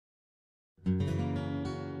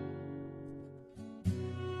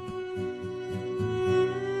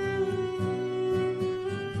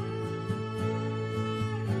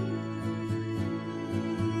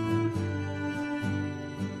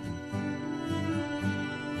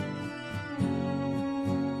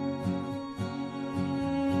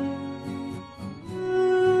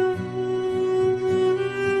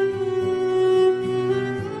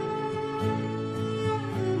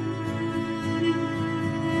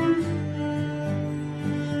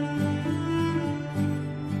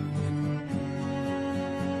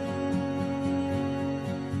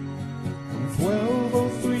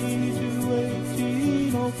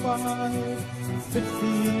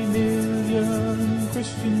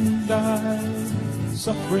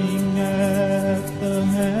Suffering at the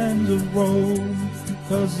hands of Rome,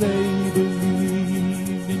 'cause they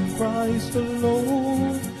believed in Christ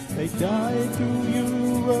alone. They died through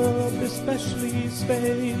Europe, especially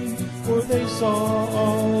Spain, where they saw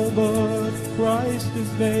all but Christ is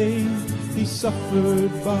vain. He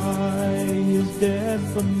suffered by his death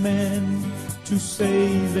for men, to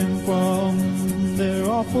save them from their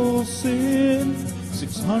awful sin.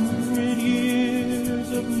 600 years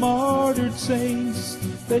of martyred saints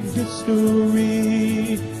that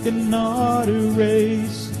history cannot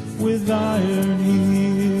erase. With iron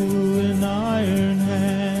heel and iron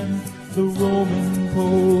hand, the Roman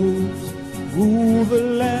popes rule the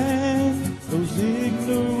land. Those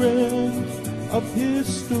ignorant of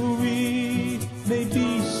history may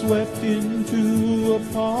be swept into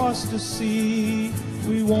apostasy.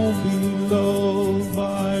 We won't be loved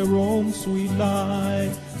by Rome's sweet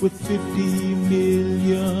lie, with 50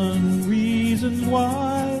 million reasons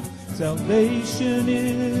why. Salvation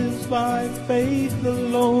is by faith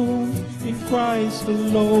alone, in Christ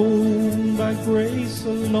alone, by grace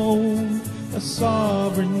alone. A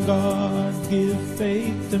sovereign God give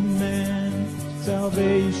faith to man.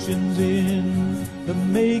 Salvation's in the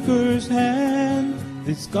Maker's hand.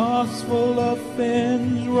 This gospel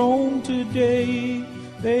offends Rome today.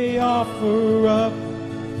 They offer up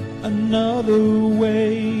another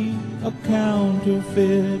way, a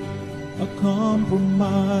counterfeit, a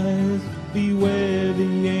compromise. Beware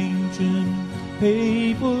the ancient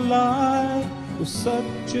papal lie, with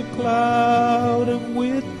such a cloud of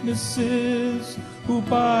witnesses who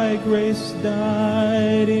by grace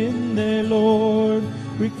died in their Lord.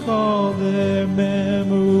 Recall their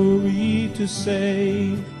memory to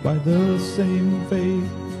say, by the same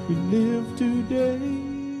faith we live today.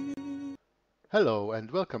 Hello and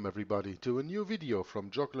welcome everybody to a new video from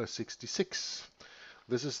Joggler66.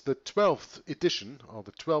 This is the 12th edition, or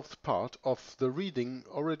the 12th part, of the reading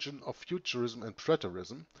Origin of Futurism and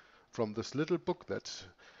Preterism from this little booklet,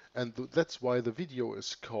 and that's why the video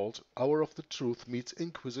is called Hour of the Truth meets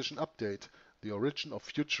Inquisition Update, the Origin of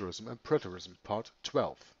Futurism and Preterism, Part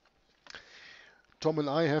 12. Tom and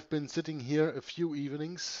I have been sitting here a few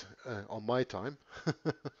evenings on my time,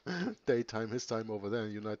 daytime, his time over there in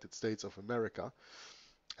the United States of America,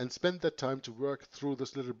 and spent that time to work through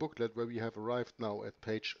this little booklet where we have arrived now at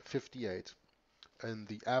page 58 and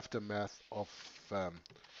the aftermath of,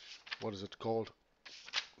 what is it called?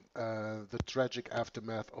 The tragic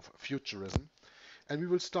aftermath of Futurism. And we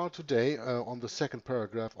will start today on the second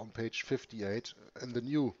paragraph on page 58 in the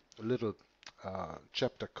new little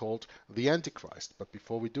chapter called The Antichrist. But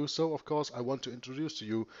before we do so, of course, I want to introduce to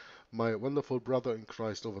you my wonderful brother in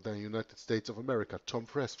Christ over there in the United States of America, Tom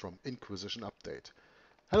Press from Inquisition Update.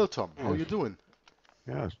 Hello, Tom. How are you doing?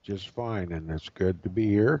 Yes, just fine, and it's good to be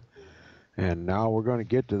here. And now we're going to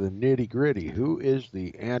get to the nitty-gritty. Who is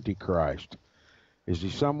the Antichrist? Is he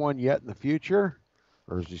someone yet in the future,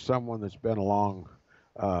 or is he someone that's been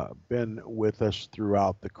been with us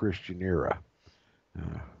throughout the Christian era?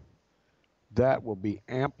 That will be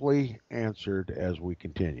amply answered as we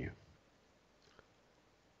continue.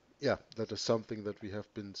 Yeah, that is something that we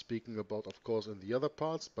have been speaking about, of course, in the other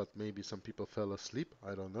parts, but maybe some people fell asleep.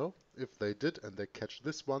 I don't know. If they did and they catch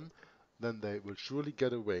this one, then they will surely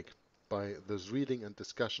get awake by this reading and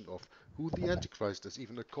discussion of who the Antichrist is,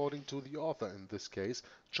 even according to the author in this case,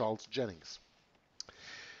 Charles Jennings.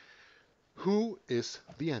 Who is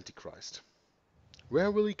the Antichrist?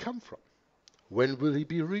 Where will he come from? When will he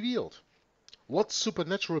be revealed? What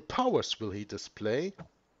supernatural powers will he display?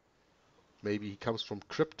 Maybe he comes from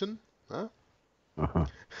Krypton? Huh?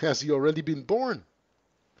 Has he already been born?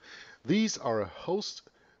 These and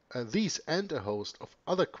a host of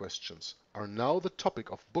other questions are now the topic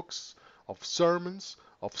of books, of sermons,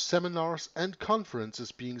 of seminars and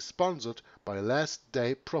conferences being sponsored by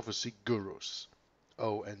last-day prophecy gurus.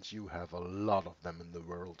 Oh, and you have a lot of them in the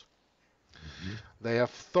world. They have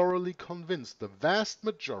thoroughly convinced the vast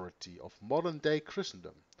majority of modern-day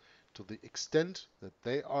Christendom, to the extent that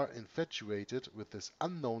they are infatuated with this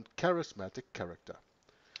unknown charismatic character.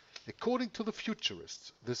 According to the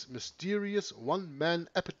Futurists, this mysterious one-man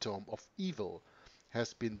epitome of evil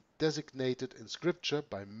has been designated in Scripture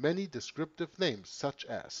by many descriptive names such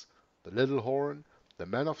as the little horn, the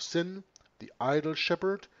man of sin, the idol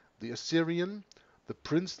shepherd, the Assyrian, the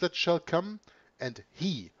prince that shall come, and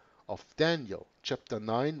he of Daniel chapter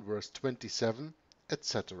 9 verse 27,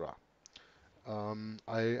 etc.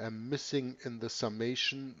 I am missing in the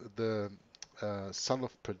summation the son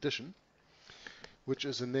of perdition, which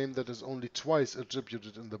is a name that is only twice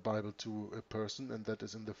attributed in the Bible to a person, and that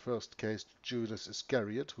is in the first case Judas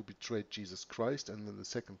Iscariot, who betrayed Jesus Christ, and in the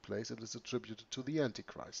second place it is attributed to the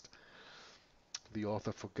Antichrist. The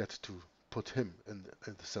author forgot to put him in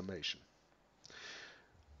the summation.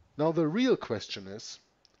 Now the real question is,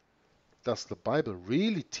 does the Bible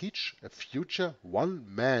really teach a future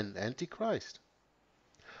one-man Antichrist?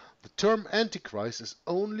 The term Antichrist is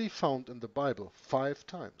only found in the Bible 5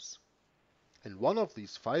 times. In one of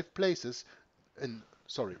these 5 places, in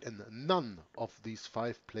none of these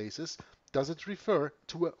 5 places does it refer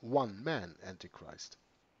to a one-man Antichrist.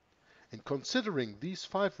 In considering these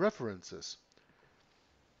 5 references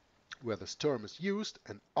where this term is used,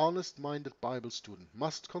 an honest-minded Bible student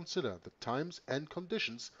must consider the times and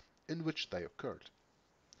conditions in which they occurred.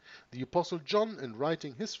 The Apostle John, in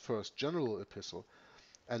writing his first general epistle,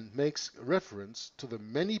 and makes reference to the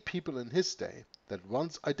many people in his day that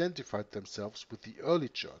once identified themselves with the early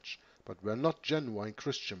church but were not genuine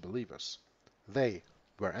Christian believers. They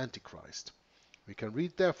were Antichrist. We can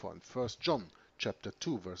read therefore in 1 John chapter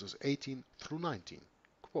 2 verses 18 through 19,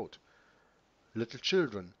 quote, "Little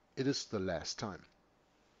children, it is the last time.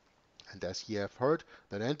 And as ye have heard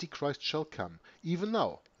that Antichrist shall come, even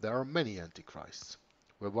now there are many Antichrists,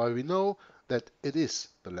 whereby we know that it is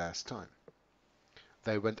the last time.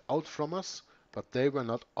 They went out from us, but they were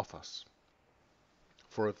not of us.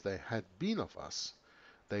 For if they had been of us,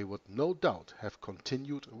 they would no doubt have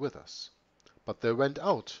continued with us. But they went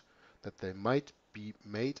out, that they might be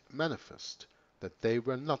made manifest, that they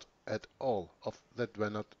were not all of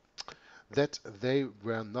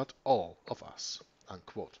us."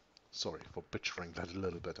 Unquote. Sorry for butchering that a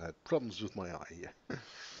little bit. I had problems with my eye here.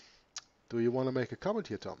 Do you want to make a comment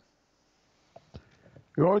here, Tom?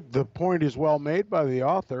 The point is well made by the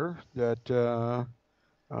author that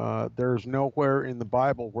there's nowhere in the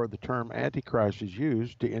Bible where the term Antichrist is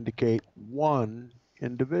used to indicate one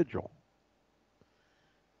individual.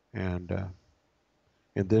 And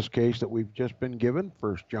in this case that we've just been given,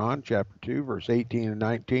 1 John chapter 2, verse 18 and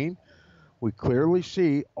 19, we clearly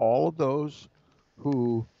see all of those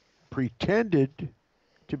who pretended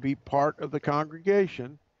to be part of the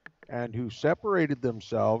congregation and who separated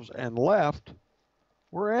themselves and left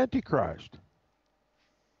were Antichrist.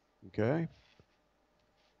 Okay?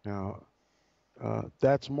 Now,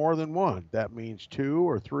 that's more than one. That means 2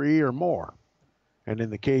 or 3 or more. And in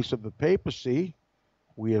the case of the papacy,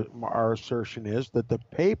 our assertion is that the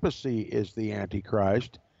papacy is the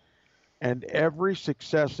Antichrist, and every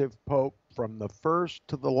successive pope from the first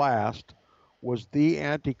to the last was the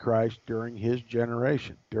Antichrist during his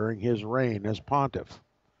generation, during his reign as pontiff.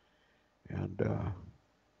 And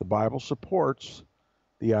the Bible supports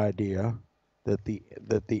the idea that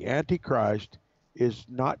the Antichrist is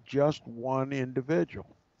not just one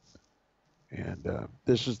individual. And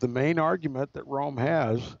this is the main argument that Rome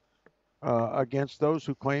has against those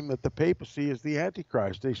who claim that the papacy is the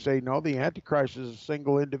Antichrist. They say, no, the Antichrist is a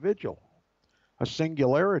single individual, a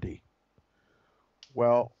singularity.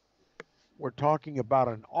 Well, we're talking about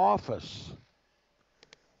an office.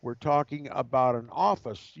 We're talking about an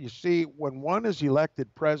office. You see, when one is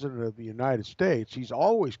elected president of the United States, he's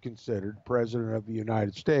always considered president of the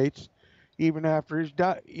United States, even after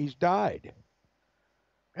he's died.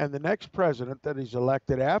 And the next president that is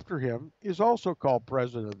elected after him is also called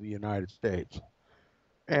president of the United States.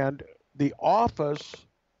 And the office,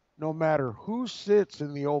 no matter who sits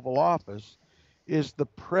in the Oval Office, is the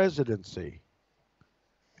presidency.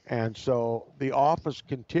 And so the office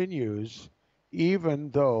continues even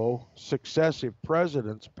though successive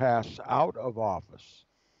presidents pass out of office.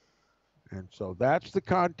 And so that's the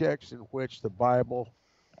context in which the Bible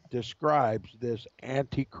describes this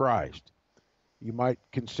Antichrist. You might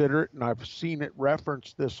consider it, and I've seen it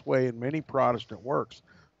referenced this way in many Protestant works,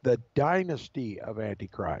 the dynasty of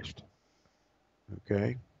Antichrist.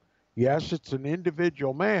 Okay? Yes, it's an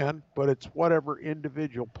individual man, but it's whatever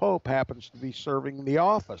individual pope happens to be serving the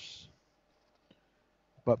office.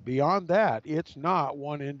 But beyond that, it's not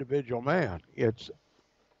one individual man. It's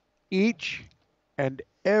each and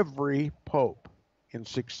every pope in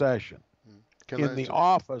succession Can in I the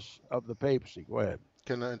office of the papacy. Go ahead.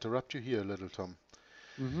 can I interrupt you here a little, Tom?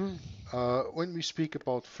 Mm-hmm. When we speak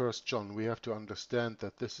about First John, we have to understand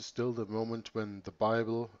that this is still the moment when the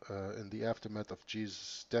Bible, in the aftermath of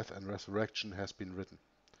Jesus' death and resurrection, has been written.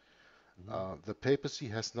 The papacy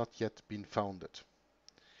has not yet been founded.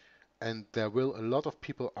 And there will a lot of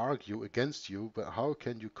people argue against you, but how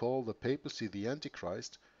can you call the papacy the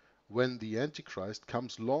Antichrist when the Antichrist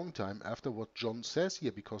comes long time after what John says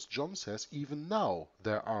here? Because John says even now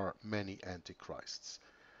there are many Antichrists.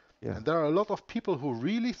 Yeah. And there are a lot of people who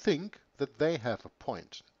really think that they have a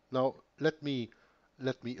point. Now, let me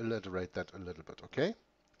elaborate that a little bit, okay?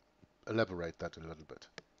 Elaborate that a little bit.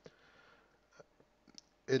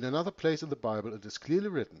 In another place in the Bible, it is clearly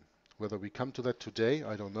written, whether we come to that today,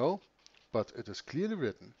 I don't know, but it is clearly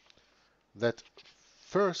written that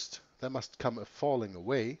first there must come a falling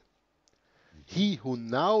away. He who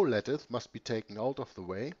now letteth must be taken out of the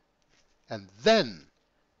way, and then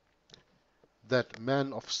that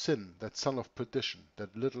man of sin, that son of perdition,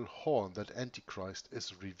 that little horn, that Antichrist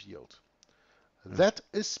is revealed. That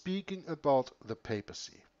is speaking about the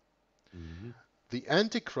papacy. The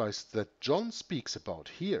Antichrist that John speaks about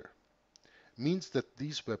here means that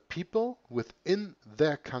these were people within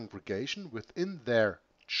their congregation, within their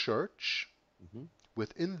church,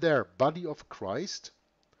 within their body of Christ,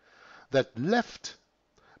 that left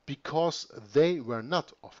because they were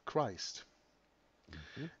not of Christ.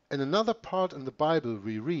 In another part in the Bible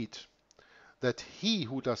we read that he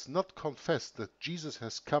who does not confess that Jesus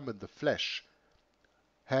has come in the flesh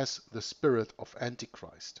has the spirit of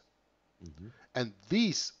Antichrist. And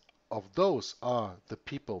these of those are the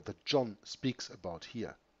people that John speaks about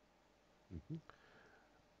here.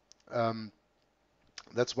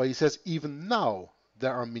 That's why he says even now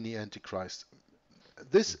there are many Antichrists.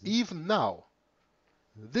 This even now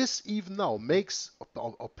makes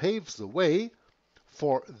or paves the way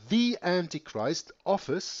for the Antichrist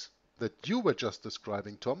office that you were just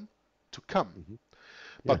describing, Tom, to come.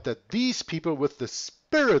 But that these people with the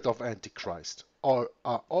spirit of Antichrist are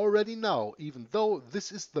already now, even though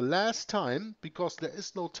this is the last time, because there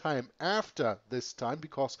is no time after this time,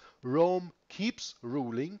 because Rome keeps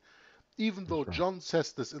ruling, even though John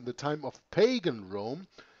says this in the time of pagan Rome,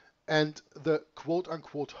 and the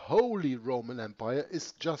quote-unquote Holy Roman Empire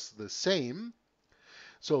is just the same.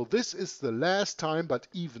 So this is the last time, but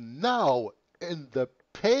even now in the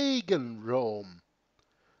pagan Rome,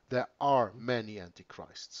 there are many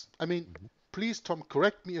Antichrists. I mean, please, Tom,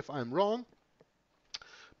 correct me if I'm wrong,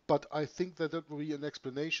 but I think that would be an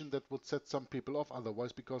explanation that would set some people off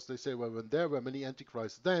otherwise, because they say, well, when there were many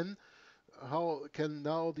Antichrists then, how can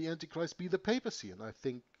now the Antichrist be the papacy? And I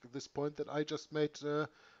think this point that I just made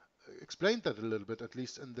explained that a little bit, at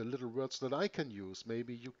least in the little words that I can use.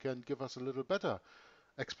 Maybe you can give us a little better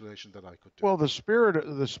explanation that I could do. Well, the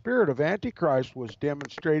spirit of Antichrist was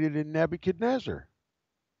demonstrated in Nebuchadnezzar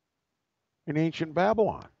in ancient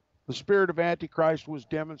Babylon. The spirit of Antichrist was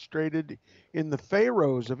demonstrated in the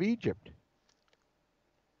pharaohs of Egypt,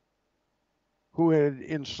 who had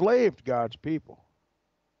enslaved God's people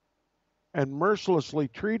and mercilessly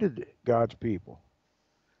treated God's people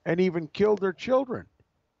and even killed their children.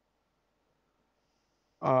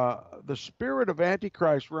 The spirit of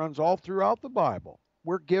Antichrist runs all throughout the Bible.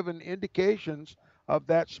 We're given indications of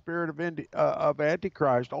that spirit of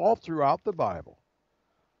Antichrist all throughout the Bible.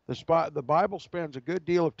 The Bible spends a good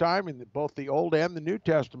deal of time in both the Old and the New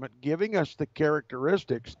Testament giving us the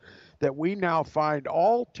characteristics that we now find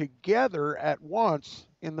all together at once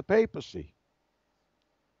in the papacy.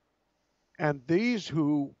 And these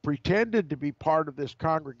who pretended to be part of this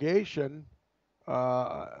congregation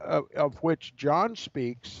of which John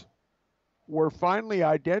speaks were finally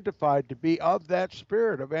identified to be of that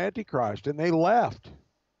spirit of Antichrist, and they left.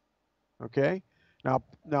 Okay?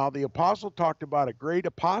 Now the apostle talked about a great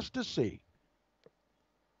apostasy,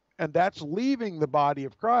 and that's leaving the body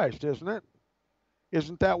of Christ, isn't it?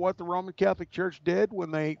 Isn't that what the Roman Catholic Church did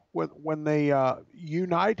when they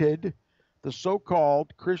united the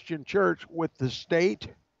so-called Christian church with the state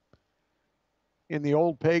in the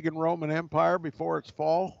old pagan Roman Empire before its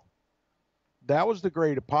fall? That was the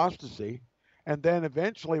great apostasy. And then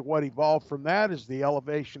eventually what evolved from that is the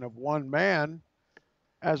elevation of one man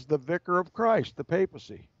as the vicar of Christ, the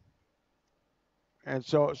papacy. And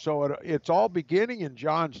so it's all beginning in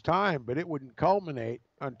John's time, but it wouldn't culminate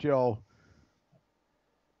until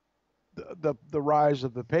the rise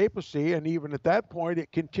of the papacy. And even at that point,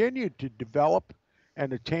 it continued to develop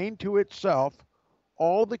and attain to itself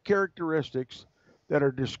all the characteristics that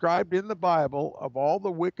are described in the Bible of all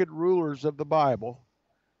the wicked rulers of the Bible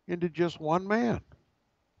into just one man.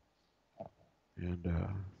 And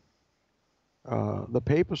the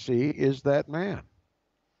papacy is that man.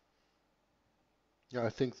 Yeah, I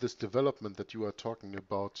think this development that you are talking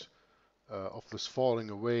about of this falling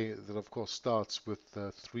away, that of course starts with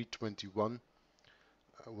 321,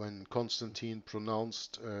 when Constantine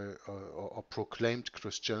pronounced or proclaimed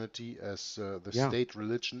Christianity as the state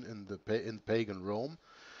religion in pagan Rome.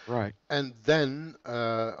 Right. And then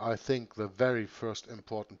I think the very first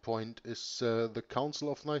important point is the Council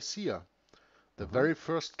of Nicaea, the very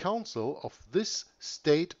first council of this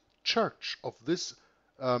state church, of this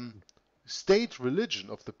state religion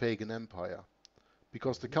of the pagan empire.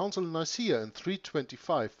 Because the Council of Nicaea in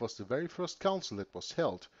 325 was the very first council that was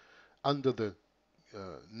held under the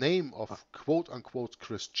name of quote-unquote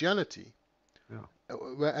Christianity,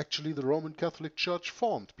 where actually the Roman Catholic Church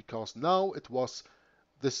formed, because now it was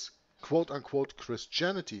this quote-unquote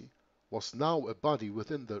Christianity was now a body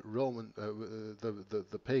within the Roman,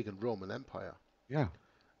 the pagan Roman Empire. Yeah.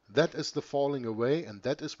 That is the falling away, and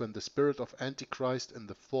that is when the spirit of Antichrist in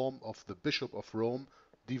the form of the Bishop of Rome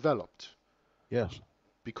developed. Yes.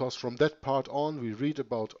 Because from that part on, we read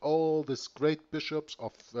about all these great bishops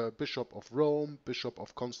of Bishop of Rome, Bishop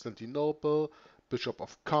of Constantinople, Bishop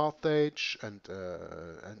of Carthage, and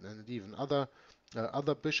even other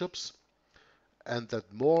bishops. And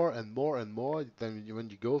that more and more and more, then when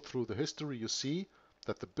you go through the history, you see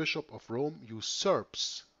that the Bishop of Rome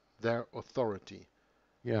usurps their authority.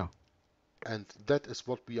 Yeah. And that is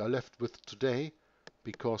what we are left with today,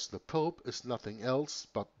 because the Pope is nothing else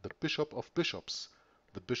but the Bishop of Bishops,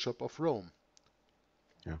 the Bishop of Rome.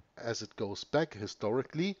 Yeah. As it goes back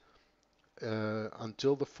historically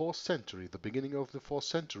until the 4th century, the beginning of the 4th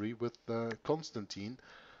century with Constantine,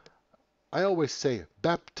 I always say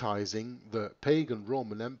baptizing the pagan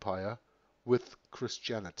Roman Empire with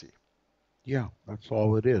Christianity. Yeah, that's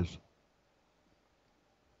all it is.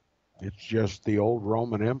 It's just the old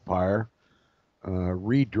Roman Empire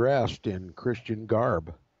redressed in Christian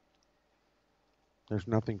garb. There's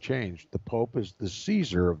nothing changed. The Pope is the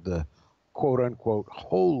Caesar of the quote-unquote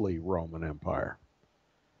Holy Roman Empire.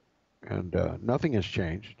 And nothing has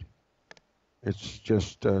changed. It's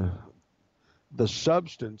just the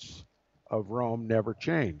substance of Rome never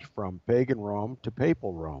changed, from pagan Rome to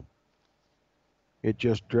papal Rome. It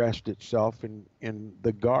just dressed itself in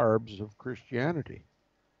the garbs of Christianity.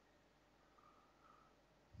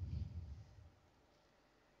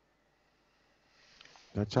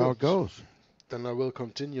 That's how it goes. Then I will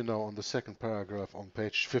continue now on the second paragraph on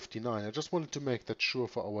page 59. I just wanted to make that sure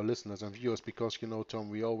for our listeners and viewers, because, you know, Tom,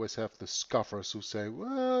 we always have the scoffers who say,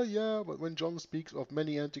 well, yeah, but when John speaks of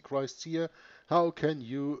many antichrists here, how can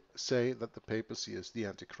you say that the papacy is the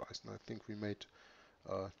antichrist? And I think we made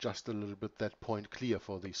just a little bit that point clear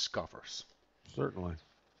for these scoffers. Certainly.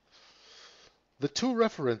 The two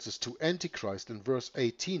references to Antichrist in verse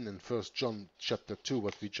 18 in 1 John chapter 2,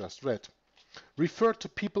 what we just read, refer to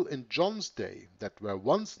people in John's day that were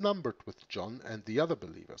once numbered with John and the other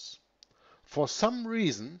believers. For some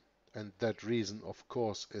reason, and that reason of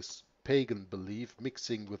course is pagan belief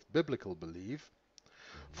mixing with biblical belief,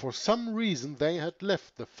 for some reason they had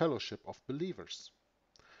left the fellowship of believers.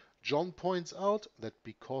 John points out that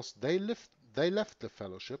because they left the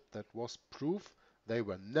fellowship, that was proof they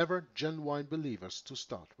were never genuine believers to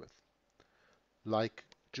start with. Like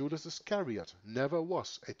Judas Iscariot never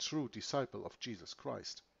was a true disciple of Jesus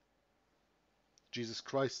Christ. Jesus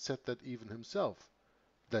Christ said that even himself,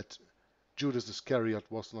 that Judas Iscariot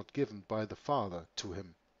was not given by the Father to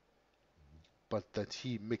him, but that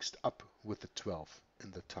he mixed up with the 12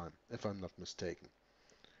 in the time, if I'm not mistaken.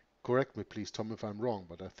 Correct me, please, Tom, if I'm wrong,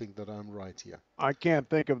 but I think that I'm right here. I can't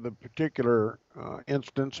think of the particular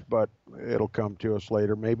instance, but it'll come to us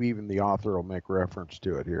later. Maybe even the author will make reference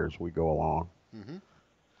to it here as we go along.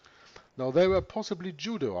 Now, they were possibly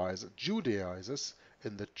Judaizers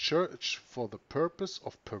in the church for the purpose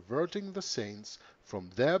of perverting the saints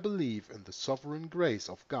from their belief in the sovereign grace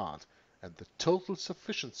of God and the total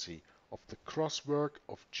sufficiency of the cross work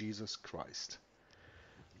of Jesus Christ.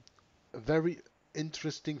 A very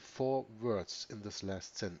interesting 4 words in this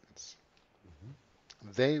last sentence.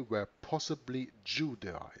 They were possibly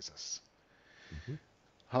Judaizers.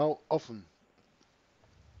 How often,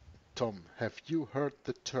 Tom, have you heard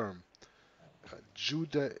the term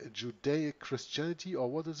Judaic Christianity, or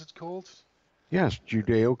what is it called? Yes,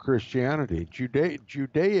 Judeo-Christianity.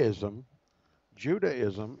 Judaism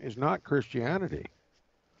is not Christianity.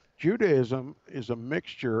 Judaism is a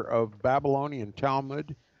mixture of Babylonian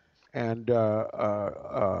Talmud and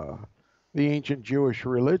the ancient Jewish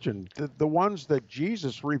religion, the ones that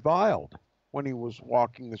Jesus reviled when he was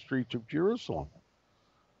walking the streets of Jerusalem.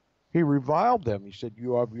 He reviled them. He said,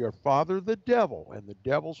 "You have your father the devil, and the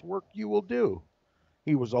devil's work you will do."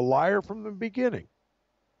 He was a liar from the beginning.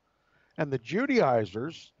 And the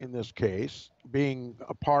Judaizers, in this case, being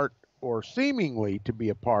a part or seemingly to be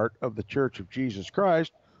a part of the Church of Jesus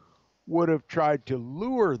Christ, would have tried to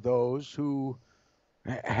lure those who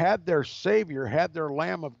had their Savior, had their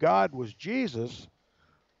Lamb of God was Jesus,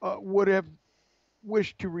 would have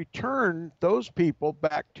wished to return those people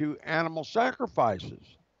back to animal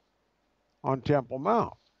sacrifices on Temple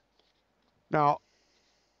Mount. Now,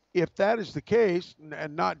 if that is the case,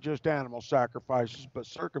 and not just animal sacrifices, but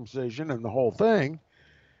circumcision and the whole thing,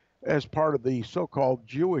 as part of the so-called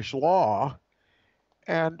Jewish law,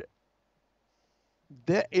 and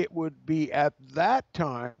that it would be at that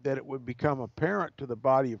time that it would become apparent to the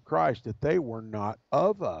body of Christ that they were not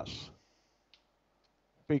of us.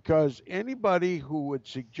 Because anybody who would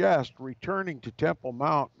suggest returning to Temple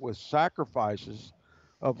Mount with sacrifices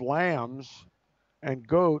of lambs and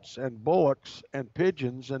goats and bullocks and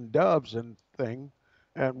pigeons and doves and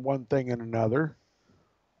one thing and another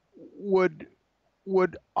would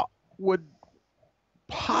would would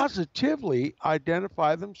positively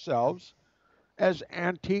identify themselves as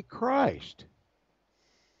Antichrist.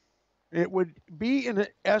 It would be, in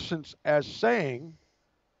essence, as saying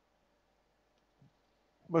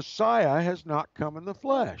Messiah has not come in the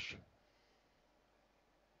flesh.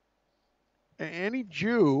 Any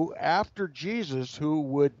Jew after Jesus who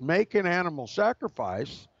would make an animal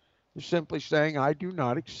sacrifice is simply saying, I do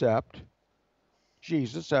not accept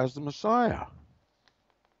Jesus as the Messiah.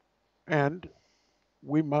 And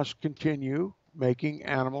we must continue making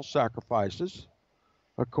animal sacrifices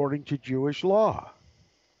according to Jewish law.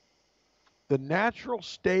 The natural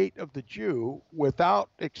state of the Jew, without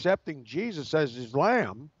accepting Jesus as his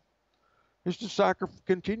lamb, is to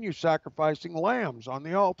continue sacrificing lambs on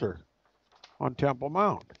the altar on Temple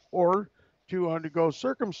Mount, or to undergo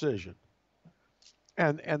circumcision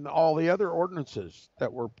and all the other ordinances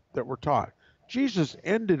that were taught. Jesus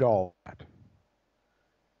ended all that.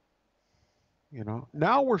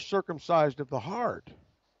 Now we're circumcised of the heart.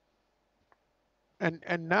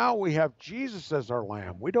 And now we have Jesus as our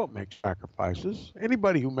lamb. We don't make sacrifices.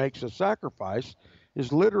 Anybody who makes a sacrifice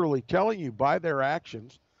is literally telling you by their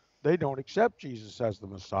actions they don't accept Jesus as the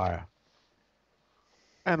Messiah.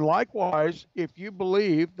 And likewise, if you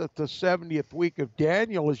believe that the 70th week of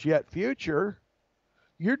Daniel is yet future,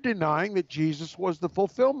 you're denying that Jesus was the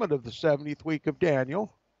fulfillment of the 70th week of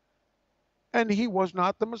Daniel, and he was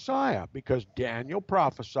not the Messiah, because Daniel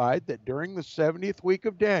prophesied that during the 70th week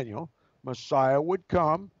of Daniel, Messiah would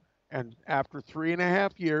come, and after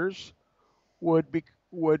 3.5 years would be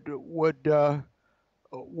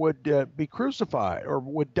crucified, or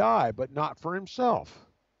would die, but not for himself.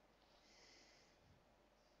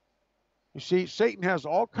 You see, Satan has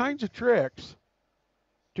all kinds of tricks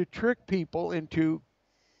to trick people into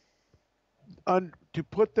to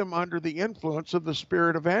put them under the influence of the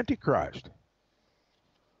spirit of Antichrist.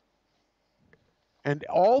 And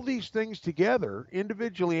all these things together,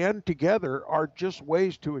 individually and together, are just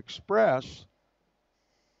ways to express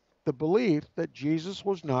the belief that Jesus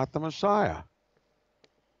was not the Messiah.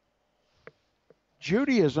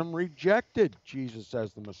 Judaism rejected Jesus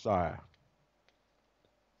as the Messiah.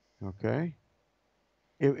 Okay?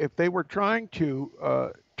 If they were trying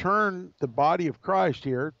to turn the body of Christ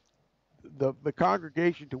here, the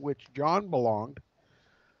congregation to which John belonged,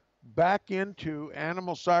 back into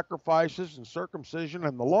animal sacrifices and circumcision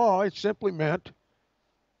and the law, it simply meant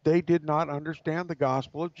they did not understand the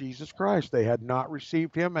gospel of Jesus Christ. They had not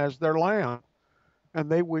received him as their lamb,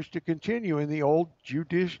 and they wished to continue in the old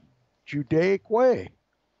Judaic way.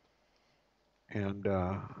 And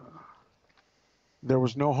there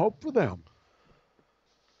was no hope for them.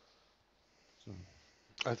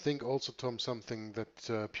 I think also, Tom, something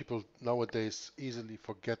that people nowadays easily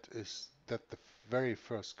forget is that the very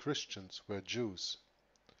first Christians were Jews.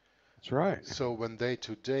 That's right. So when they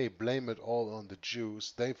today blame it all on the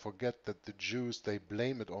Jews, they forget that the Jews they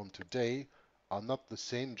blame it on today are not the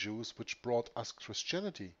same Jews which brought us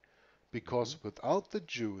Christianity. Because without the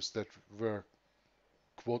Jews that were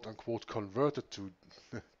quote unquote converted to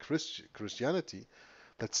Christianity,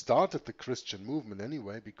 that started the Christian movement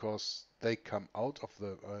anyway, because they come out of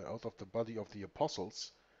the body of the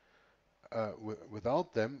apostles.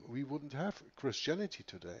 Without them, we wouldn't have Christianity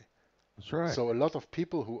today. That's right. So a lot of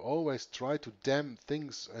people who always try to damn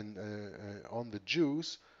things on the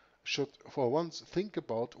Jews should, for once, think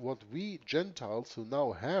about what we Gentiles who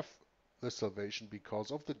now have the salvation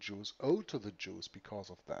because of the Jews owe to the Jews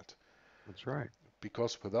because of that. That's right.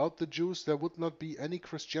 Because without the Jews, there would not be any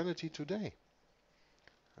Christianity today.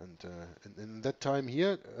 And in that time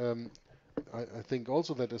here, I think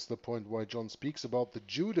also that is the point why John speaks about the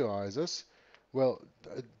Judaizers. Well,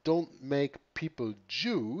 don't make people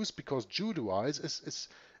Jews, because Judaize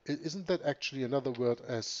isn't that actually another word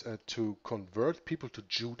as to convert people to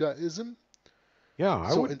Judaism? Yeah,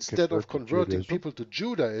 I So wouldn't instead of convert to converting Judaism. people to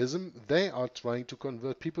Judaism, they are trying to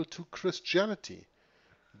convert people to Christianity.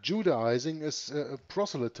 Judaizing is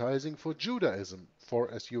proselytizing for Judaism, for,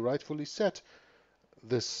 as you rightfully said,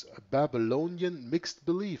 this Babylonian mixed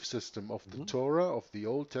belief system of the Hmm. Torah, of the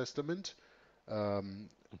Old Testament,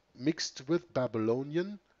 mixed with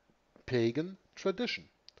Babylonian pagan tradition.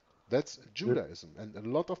 That's Judaism. And a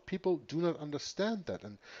lot of people do not understand that.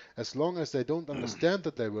 And as long as they don't understand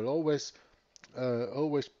that, they will always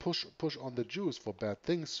push on the Jews for bad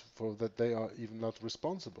things, for that they are even not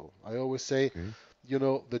responsible. I always say, Okay.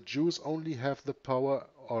 the Jews only have the power,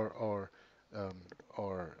 or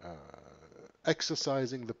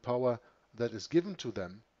exercising the power that is given to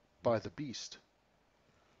them by the beast.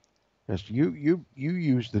 Yes, you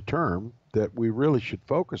use the term that we really should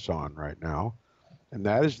focus on right now, and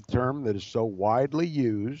that is the term that is so widely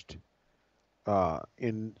used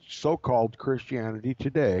in so-called Christianity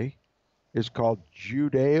today, is called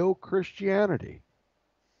Judeo-Christianity.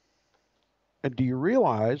 And do you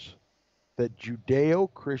realize that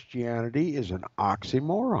Judeo-Christianity is an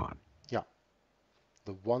oxymoron? Yeah,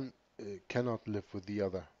 the one cannot live with the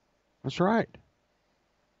other. That's right.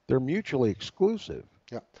 They're mutually exclusive.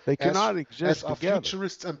 Yeah, They as cannot as exist are together.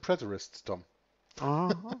 futurists and preterists, Tom.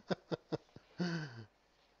 Uh-huh.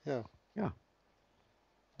 Yeah. Yeah.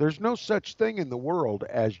 There's no such thing in the world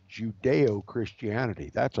as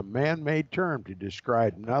Judeo-Christianity. That's a man-made term to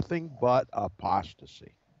describe nothing but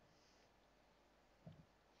apostasy.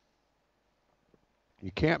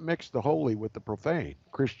 You can't mix the holy with the profane,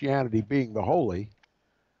 Christianity being the holy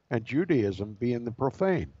and Judaism being the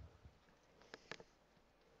profane.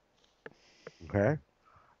 Okay?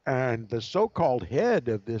 And the so-called head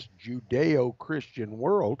of this Judeo-Christian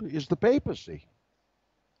world is the papacy.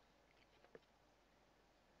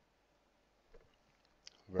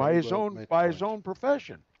 By Very well made his point. own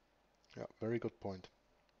profession. Yeah, very good point.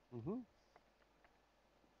 Mm-hmm.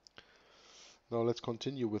 Now let's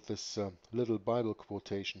continue with this little Bible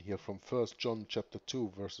quotation here from 1 John chapter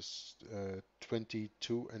 2 verses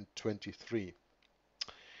 22 and 23.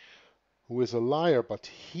 Who is a liar but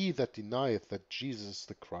he that denieth that Jesus is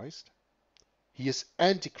the Christ? He is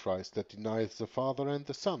Antichrist that denieth the Father and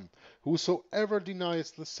the Son. Whosoever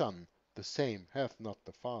denieth the Son, the same hath not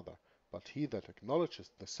the Father. But he that acknowledgeth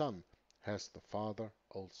the Son has the Father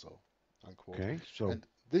also. Unquote. Okay, so And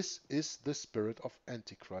this is the spirit of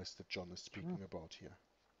Antichrist that John is speaking about here.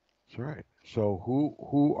 that's right. So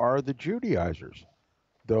who are the Judaizers?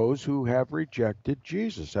 Those who have rejected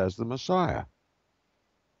Jesus as the Messiah.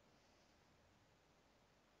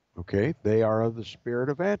 Okay, they are of the spirit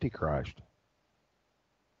of Antichrist.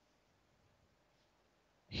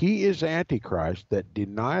 He is Antichrist that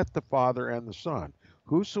denieth the Father and the Son.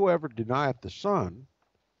 Whosoever denieth the Son,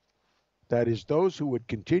 that is, those who would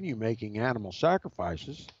continue making animal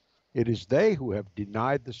sacrifices, it is they who have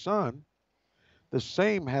denied the Son, the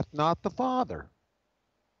same hath not the Father.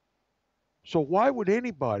 So why would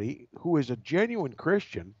anybody who is a genuine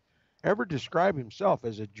Christian ever describe himself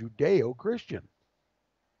as a Judeo-Christian?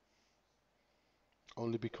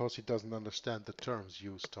 Only because he doesn't understand the terms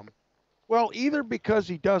used, Tom. Well, either because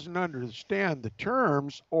he doesn't understand the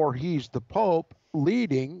terms or he's the Pope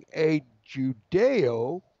leading a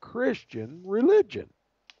Judeo-Christian religion.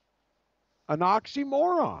 An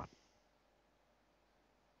oxymoron.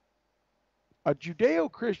 A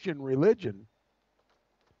Judeo-Christian religion,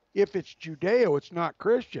 if it's Judeo, it's not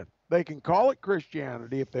Christian. They can call it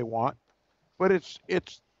Christianity if they want, but it's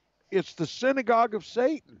the synagogue of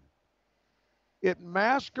Satan. It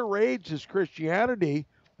masquerades as Christianity,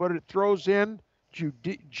 but it throws in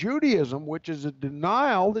Judaism, which is a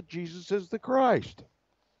denial that Jesus is the Christ.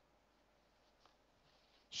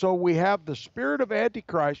 So we have the spirit of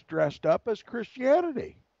Antichrist dressed up as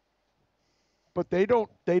Christianity. But they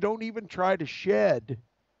don't even try to shed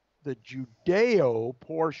the Judeo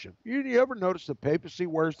portion. You ever notice the papacy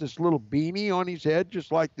wears this little beanie on his head,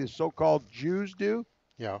 just like the so-called Jews do?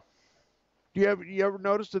 Yeah. You ever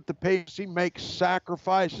notice that the papacy makes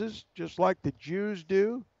sacrifices just like the Jews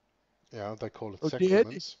do? Yeah, they call it Or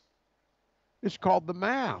sacraments. did? It's called the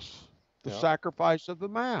Mass, the sacrifice of the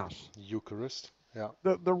Mass. Eucharist. Yeah.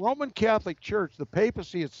 The Roman Catholic Church, the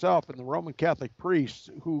papacy itself, and the Roman Catholic priests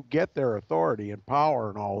who get their authority and power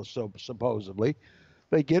and all, so supposedly,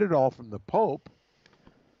 they get it all from the Pope.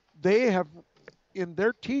 They have, in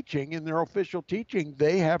their teaching, in their official teaching,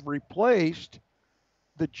 they have replaced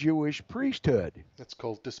the Jewish priesthood. It's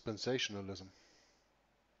called dispensationalism.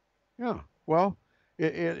 Yeah. Well,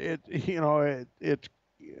 it's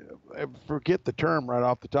forget the term right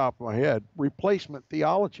off the top of my head. Replacement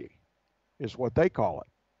theology is what they call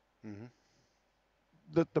it. Mm-hmm.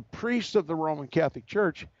 That the priests of the Roman Catholic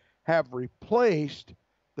Church have replaced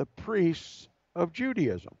the priests of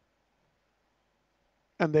Judaism.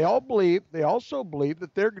 And they also believe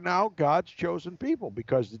that they're now God's chosen people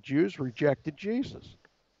because the Jews rejected Jesus.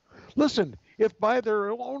 Listen, if by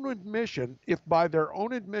their own admission they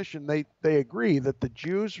agree that the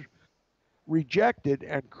Jews rejected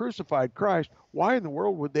and crucified Christ, why in the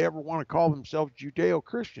world would they ever want to call themselves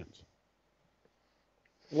Judeo-Christians?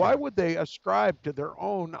 Why would they ascribe to their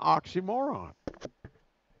own oxymoron?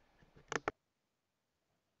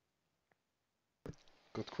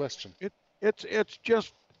 Good question. It's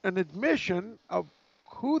just an admission of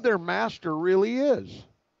who their master really is.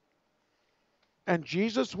 And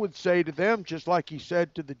Jesus would say to them, just like he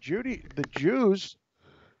said to the Jews,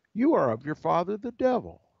 you are of your father the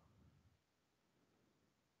devil.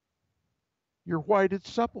 You're whited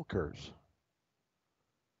sepulchres.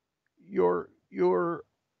 You're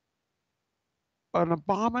an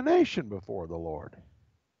abomination before the Lord.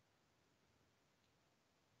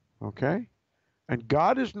 Okay? And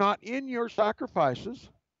God is not in your sacrifices,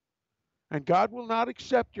 and God will not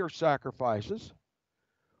accept your sacrifices,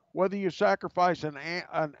 whether you sacrifice an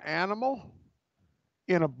animal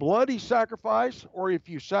in a bloody sacrifice, or if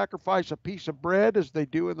you sacrifice a piece of bread, as they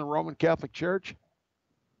do in the Roman Catholic Church.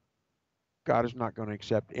 God is not going to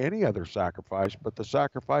accept any other sacrifice but the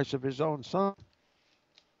sacrifice of his own son.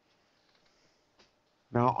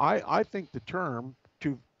 Now, I think the term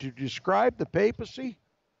to describe the papacy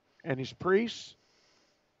and his priests,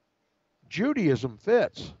 Judaism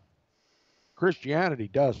fits. Christianity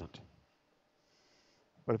doesn't.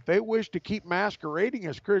 But if they wish to keep masquerading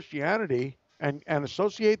as Christianity and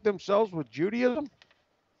associate themselves with Judaism,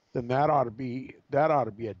 then that ought to be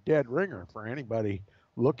a dead ringer for anybody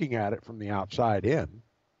looking at it from the outside in.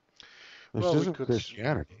 This isn't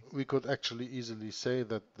Christianity. We could actually easily say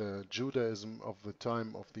that the Judaism of the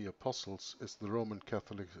time of the apostles is the Roman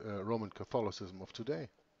Catholicism of today.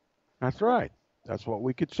 That's right. That's what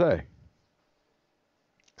we could say.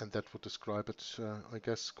 And that would describe it, I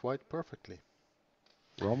guess, quite perfectly.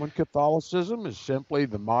 Roman Catholicism is simply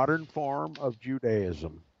the modern form of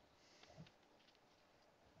Judaism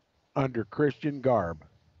under Christian garb.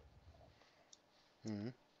 Mm-hmm.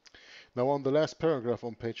 Now, on the last paragraph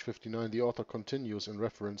on page 59, the author continues in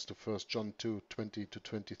reference to 1 John 2,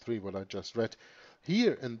 20-23, what I just read.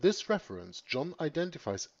 Here, in this reference, John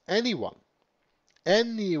identifies anyone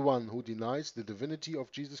who denies the divinity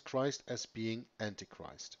of Jesus Christ as being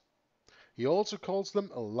Antichrist. He also calls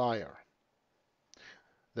them a liar.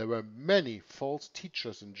 There were many false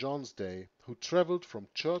teachers in John's day who traveled from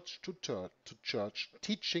church to church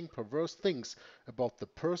teaching perverse things about the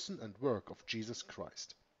person and work of Jesus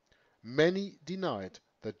Christ. Many denied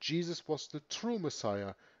that Jesus was the true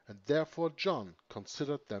Messiah, and therefore John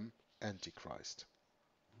considered them Antichrist.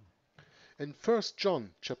 In 1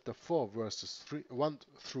 John chapter 4 verses 1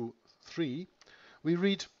 through 3, we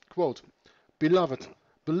read, quote, "Beloved,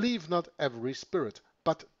 believe not every spirit,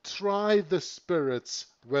 but try the spirits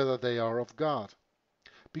whether they are of God.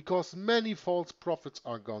 Because many false prophets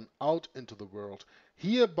are gone out into the world.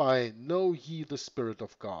 Hereby know ye the Spirit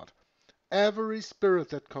of God. Every spirit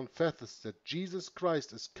that confesseth that Jesus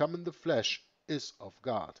Christ is come in the flesh is of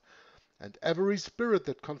God. And every spirit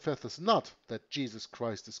that confesseth not that Jesus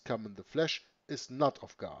Christ is come in the flesh is not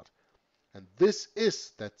of God. And this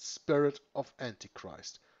is that spirit of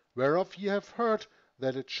Antichrist, whereof ye have heard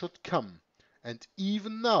that it should come, and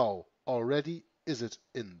even now already is it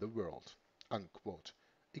in the world." Unquote.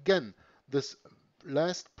 Again, this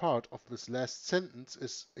last part of this last sentence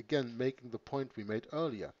is again making the point we made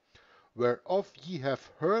earlier. Whereof ye have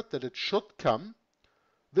heard that it should come.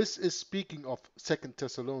 This is speaking of 2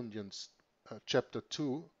 Thessalonians chapter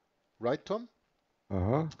 2, right, Tom?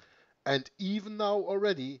 Uh-huh. And even now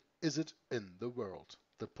already is it in the world.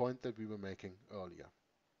 The point that we were making earlier.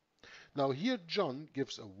 Now here John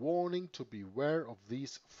gives a warning to beware of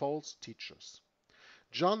these false teachers.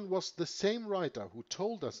 John was the same writer who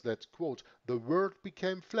told us that, quote, "the Word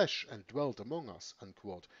became flesh and dwelt among us,"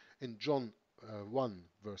 unquote, in John 1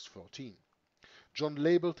 verse 14. John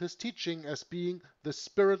labeled his teaching as being the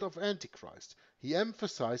spirit of Antichrist. He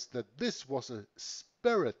emphasized that this was a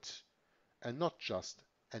spirit and not just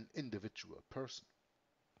an individual person.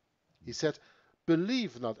 He said,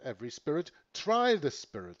 "Believe not every spirit, try the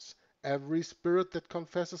spirits. Every spirit that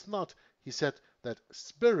confesseth not." He said that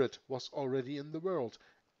spirit was already in the world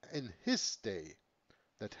in his day.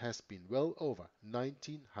 that has been well over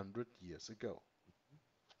 1900 years ago.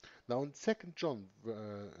 Now in 2 John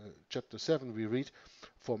chapter 7 we read,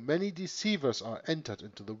 "For many deceivers are entered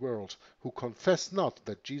into the world, who confess not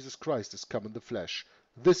that Jesus Christ is come in the flesh.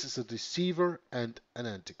 This is a deceiver and an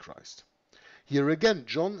antichrist." Here again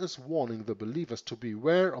John is warning the believers to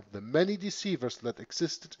beware of the many deceivers that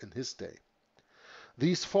existed in his day.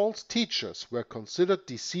 These false teachers were considered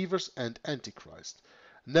deceivers and antichrist.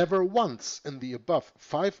 Never once in the above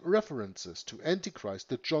 5 references to Antichrist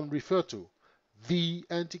did John refer to the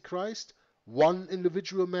Antichrist, one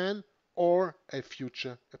individual man, or a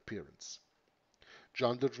future appearance.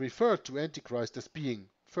 John did refer to Antichrist as being,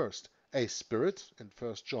 first, a spirit in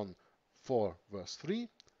 1 John 4 verse 3,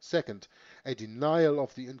 second, a denial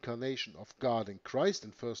of the incarnation of God in Christ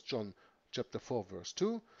in 1 John chapter 4 verse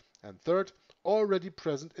 2, and third, already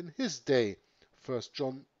present in his day, 1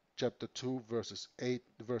 John chapter 2 verse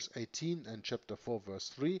 18 and chapter 4 verse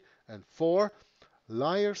 3, and 4,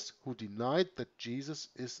 liars who denied that Jesus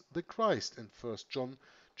is the Christ in 1 John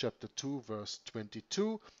chapter 2 verse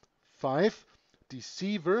 22, 5,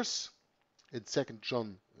 deceivers in 2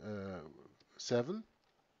 John 7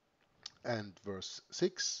 and verse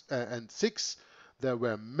 6 and 6, there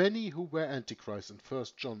were many who were antichrists in 1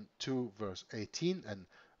 John 2 verse 18, and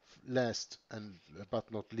last and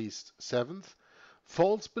but not least 7th,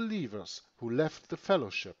 false believers who left the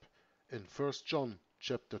fellowship in 1 John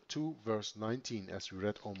chapter 2 verse 19, as we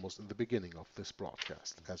read almost in the beginning of this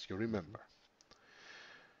broadcast, as you remember.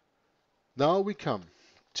 Now we come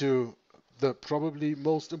to the probably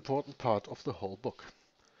most important part of the whole book.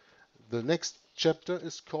 The next chapter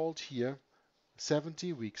is called here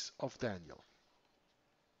 70 Weeks of Daniel.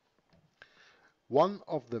 One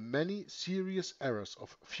of the many serious errors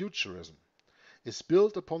of Futurism is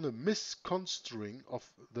built upon a misconstruing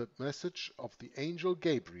of the message of the angel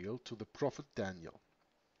Gabriel to the prophet Daniel.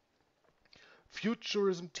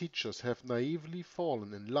 Futurism teachers have naively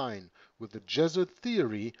fallen in line with the Jesuit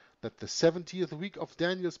theory that the 70th week of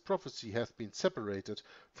Daniel's prophecy hath been separated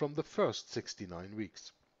from the first 69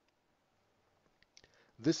 weeks.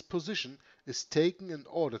 This position is taken in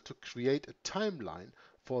order to create a timeline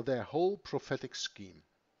for their whole prophetic scheme.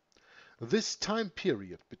 This time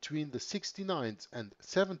period between the 69th and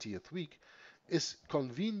 70th week is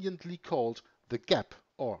conveniently called the gap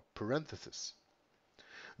or parenthesis.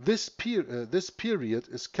 This period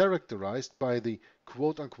is characterized by the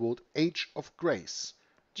quote-unquote age of grace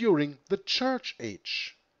during the church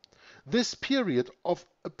age. This period of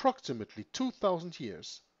approximately 2000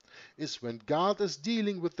 years is when God is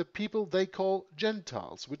dealing with the people they call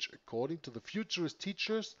Gentiles, which according to the futurist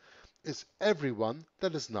teachers is everyone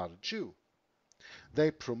that is not a Jew. They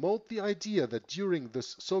promote the idea that during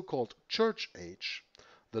this so-called church age,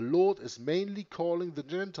 the Lord is mainly calling the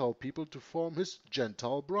Gentile people to form his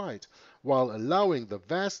Gentile bride, while allowing the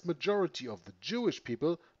vast majority of the Jewish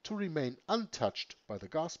people to remain untouched by the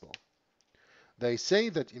gospel. They say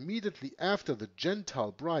that immediately after the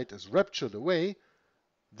Gentile bride is raptured away,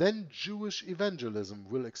 then Jewish evangelism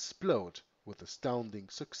will explode with astounding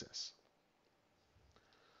success.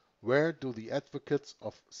 Where do the advocates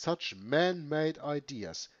of such man-made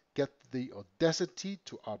ideas get the audacity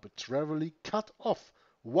to arbitrarily cut off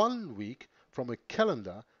 1 week from a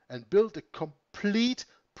calendar and build a complete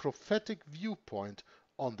prophetic viewpoint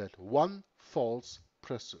on that one false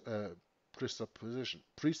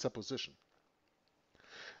presupposition?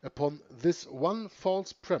 Upon this one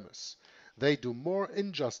false premise, they do more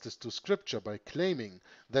injustice to Scripture by claiming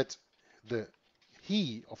that the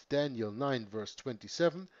he of Daniel 9 verse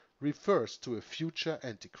 27 refers to a future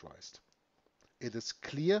Antichrist. It is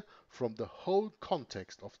clear from the whole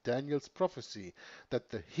context of Daniel's prophecy that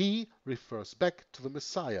the he refers back to the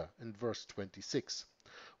Messiah in verse 26,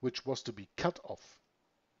 which was to be cut off.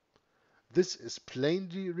 This is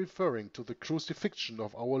plainly referring to the crucifixion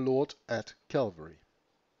of our Lord at Calvary.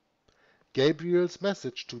 Gabriel's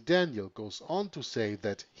message to Daniel goes on to say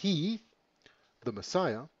that he, the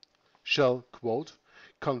Messiah, shall, quote,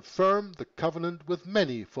 confirm the covenant with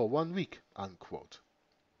many for 1 week, unquote.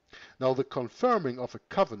 Now the confirming of a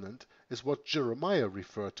covenant is what Jeremiah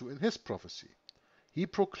referred to in his prophecy. He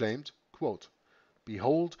proclaimed, quote,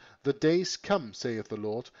 Behold, the days come, saith the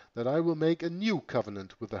Lord, that I will make a new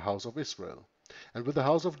covenant with the house of Israel, and with the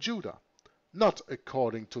house of Judah, not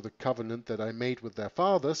according to the covenant that I made with their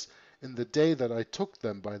fathers in the day that I took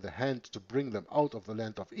them by the hand to bring them out of the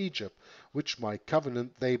land of Egypt, which my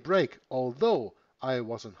covenant they break, although I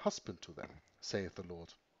was an husband to them, saith the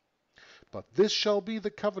Lord. But this shall be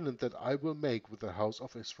the covenant that I will make with the house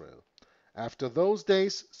of Israel. After those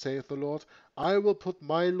days, saith the Lord, I will put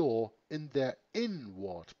my law in their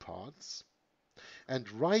inward parts,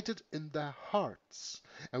 and write it in their hearts,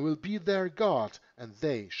 and will be their God, and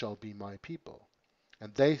they shall be my people.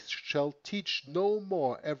 And they shall teach no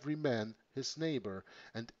more every man his neighbor,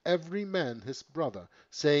 and every man his brother,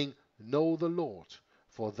 saying, Know the Lord,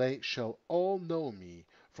 for they shall all know me,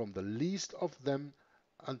 from the least of them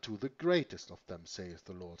unto the greatest of them, saith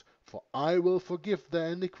the Lord. For I will forgive their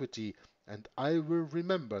iniquity, and I will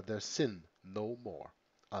remember their sin no more.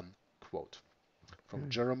 Unquote. From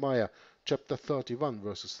Jeremiah chapter 31,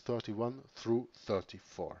 verses 31 through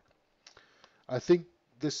 34. I think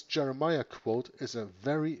this Jeremiah quote is a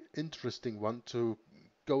very interesting one to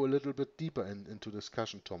go a little bit deeper into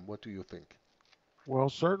discussion, Tom. What do you think? Well,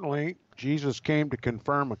 certainly Jesus came to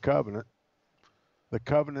confirm a covenant, the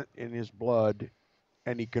covenant in his blood,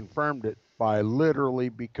 and he confirmed it by literally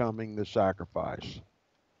becoming the sacrifice.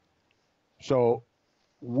 So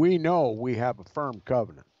we know we have a firm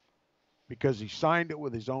covenant because he signed it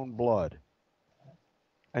with his own blood.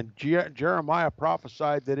 And Jeremiah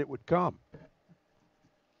prophesied that it would come.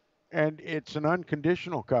 And it's an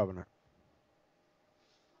unconditional covenant.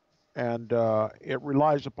 And it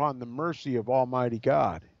relies upon the mercy of Almighty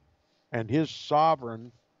God and his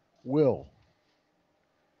sovereign will.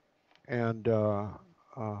 And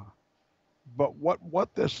but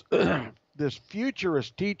what this this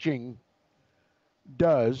futurist teaching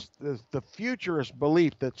does, the futurist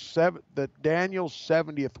belief that Daniel's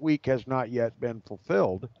 70th week has not yet been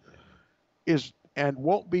fulfilled, is and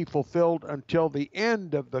won't be fulfilled until the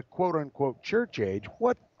end of the quote-unquote church age.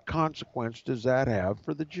 What consequence does that have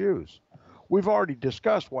for the Jews? We've already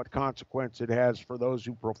discussed what consequence it has for those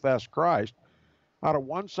who profess Christ. Out of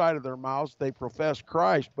one side of their mouths, they profess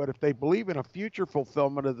Christ, but if they believe in a future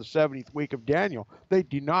fulfillment of the 70th week of Daniel, they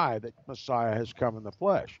deny that Messiah has come in the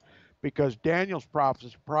flesh, because Daniel's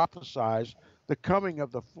prophecy prophesies the coming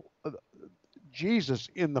of the Jesus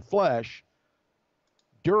in the flesh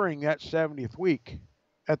during that 70th week.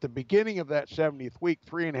 At the beginning of that 70th week,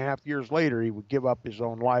 3.5 years later, he would give up his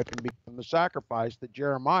own life and become the sacrifice that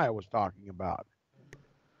Jeremiah was talking about.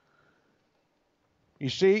 You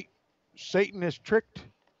see, Satan has tricked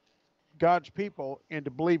God's people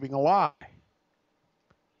into believing a lie.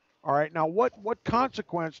 All right, now what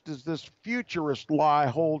consequence does this futurist lie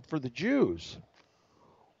hold for the Jews?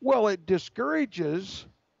 Well, it discourages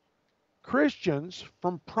Christians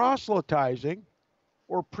from proselytizing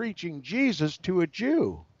or preaching Jesus to a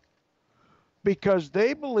Jew, because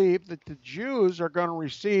they believe that the Jews are going to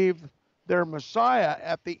receive their Messiah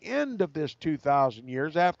at the end of this 2,000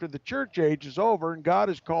 years, after the church age is over and God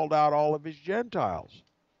has called out all of his Gentiles.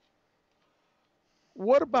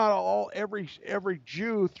 What about every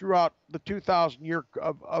Jew throughout the 2,000 year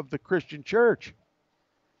of the Christian church?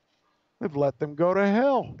 They've let them go to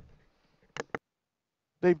hell.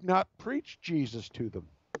 They've not preached Jesus to them.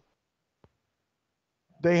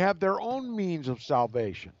 They have their own means of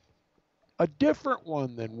salvation, a different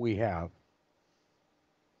one than we have.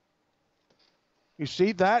 You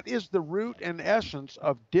see, that is the root and essence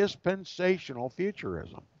of dispensational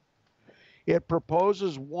futurism. It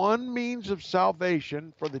proposes one means of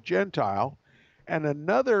salvation for the Gentile and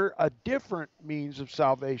a different means of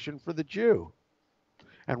salvation for the Jew.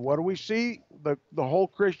 And what do we see the whole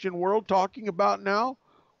Christian world talking about now?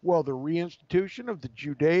 Well, the reinstitution of the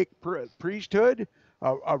Judaic priesthood,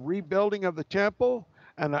 a rebuilding of the temple,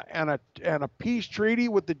 and a peace treaty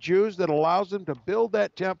with the Jews that allows them to build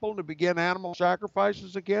that temple and to begin animal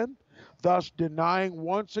sacrifices again, thus denying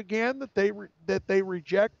once again that they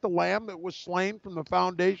reject the lamb that was slain from the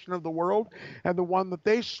foundation of the world and the one that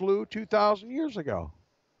they slew 2,000 years ago.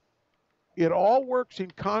 It all works in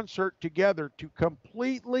concert together to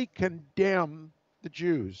completely condemn the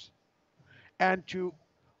Jews and to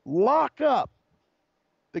lock up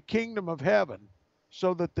the kingdom of heaven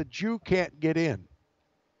so that the Jew can't get in.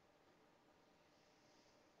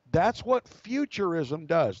 That's what futurism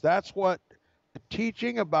does. That's what the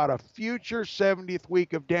teaching about a future 70th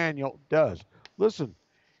week of Daniel does. Listen,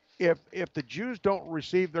 if the Jews don't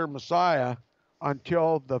receive their Messiah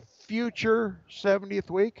until the future 70th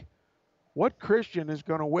week, what Christian is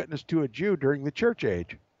going to witness to a Jew during the church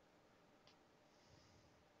age?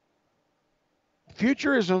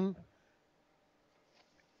 Futurism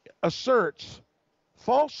asserts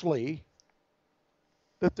falsely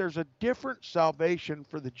that there's a different salvation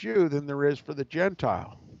for the Jew than there is for the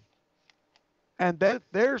Gentile, and that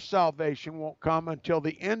their salvation won't come until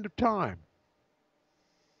the end of time.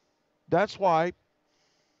 That's why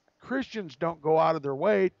Christians don't go out of their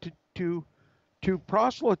way to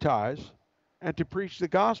proselytize and to preach the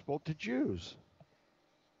gospel to Jews.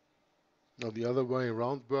 Now, the other way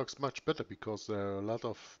around works much better, because there are a lot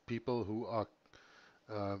of people who are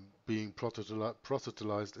being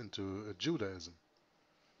proselytized into Judaism,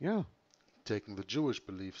 Yeah. taking the Jewish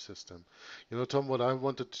belief system. You know, Tom, what I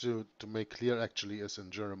wanted to make clear actually is in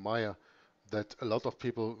Jeremiah that a lot of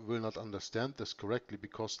people will not understand this correctly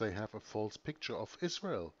because they have a false picture of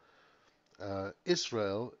Israel.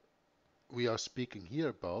 Israel, we are speaking here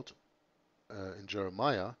about in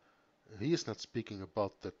Jeremiah, he is not speaking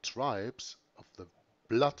about the tribes of the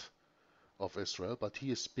blood of Israel, but he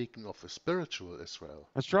is speaking of a spiritual Israel.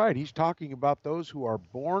 That's right. He's talking about those who are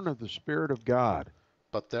born of the Spirit of God.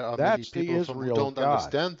 But there are many That's the people who Israel of don't God.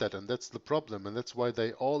 understand that, and that's the problem, and that's why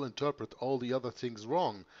they all interpret all the other things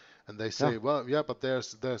wrong. And they say, Yeah. well, yeah, but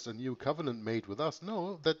there's a new covenant made with us.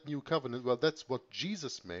 No, that new covenant, well, that's what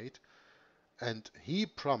Jesus made, and he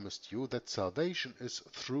promised you that salvation is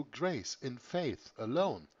through grace, in faith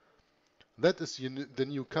alone. That is the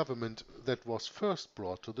new covenant that was first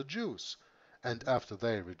brought to the Jews, and after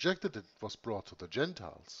they rejected it, it was brought to the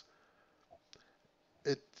Gentiles.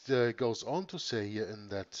 It goes on to say here in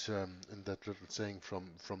that little saying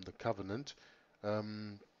from the covenant,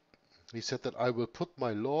 he said that I will put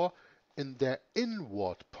my law in their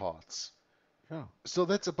inward parts. Yeah. So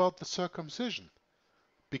that's about the circumcision,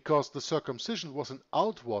 because the circumcision was an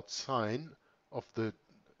outward sign of the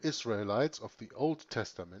Israelites of the Old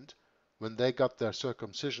Testament. When they got their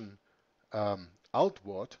circumcision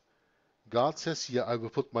outward, God says here, I will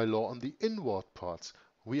put my law on the inward parts.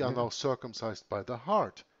 We are Yeah. now circumcised by the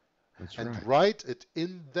heart, That's and right. write it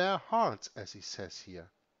in their hearts, as he says here.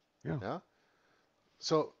 Yeah. Yeah.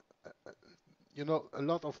 So, you know, a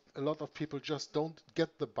lot of people just don't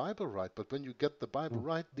get the Bible right. But when you get the Bible No.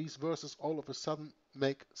 right, these verses all of a sudden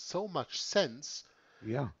make so much sense,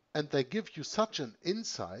 Yeah. and they give you such an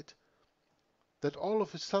insight that all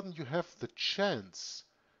of a sudden you have the chance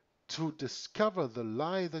to discover the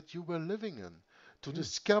lie that you were living in, to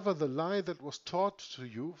discover the lie that was taught to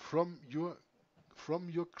you from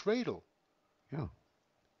your cradle. Yeah.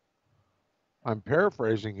 I'm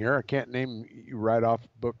paraphrasing here. I can't name you right off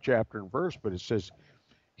book, chapter, and verse, but it says,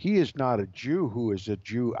 he is not a Jew who is a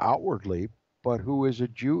Jew outwardly, but who is a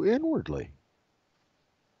Jew inwardly.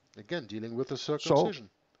 Again, dealing with the So circumcision.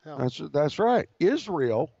 Yeah. that's right.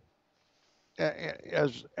 Israel,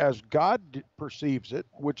 as God perceives it,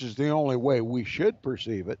 which is the only way we should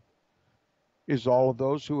perceive it, is all of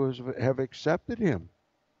those who have accepted him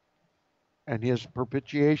and his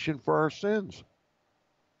propitiation for our sins.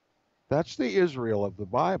 That's the Israel of the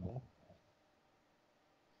Bible.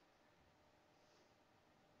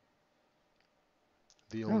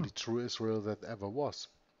 The Yeah, only true Israel that ever was.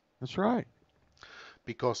 that's right.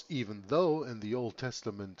 Because even though in the Old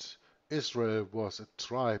Testament Israel was a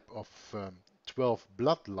tribe of 12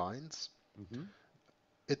 bloodlines, Mm-hmm.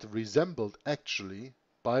 it resembled actually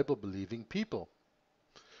Bible-believing people.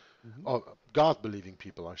 Mm-hmm. Or God-believing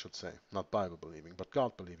people, I should say. Not Bible-believing, but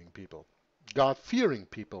God-believing people. God-fearing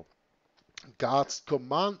people. God's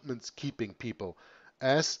commandments-keeping people,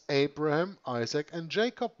 as Abraham, Isaac, and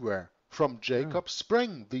Jacob were. From Yeah, Jacob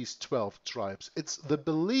sprang these 12 tribes. It's the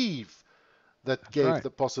belief that that's gave right.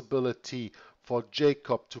 the possibility for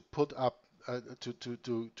Jacob to put up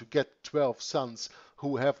to get 12 sons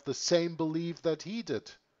who have the same belief that he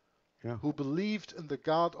did, Yeah, who believed in the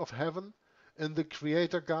God of heaven, in the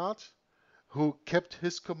Creator God, who kept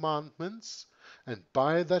his commandments, and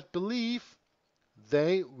by that belief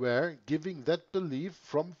they were giving that belief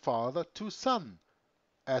from father to son,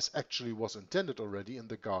 as actually was intended already in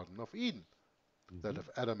the Garden of Eden. That mm-hmm. if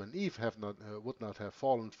Adam and Eve would not have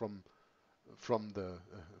fallen from the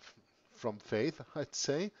from faith, I'd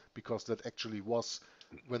say, because that actually was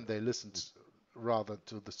when they listened rather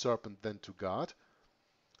to the serpent than to God.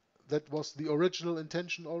 That was the original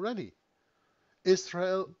intention already.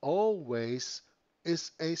 Israel always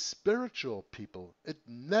is a spiritual people. It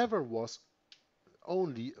never was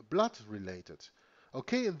only blood related.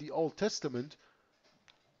 Okay, in the Old Testament,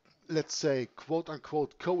 let's say, quote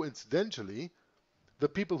unquote, coincidentally, the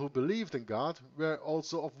people who believed in God were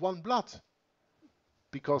also of one blood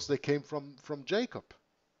because they came from Jacob.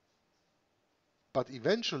 But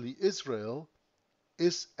eventually, Israel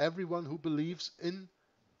is everyone who believes in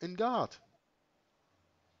God.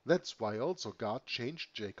 That's why also God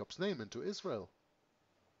changed Jacob's name into Israel.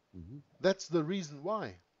 Mm-hmm. That's the reason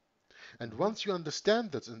why. And Mm-hmm. once you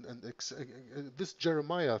understand that, this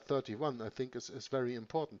Jeremiah 31, I think, is very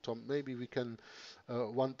important, Tom. Maybe we can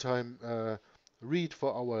one time read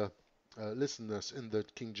for our listeners in the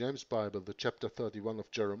King James Bible the chapter 31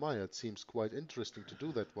 of Jeremiah. It seems quite interesting to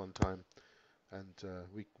do that one time. And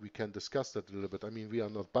we can discuss that a little bit. I mean, we are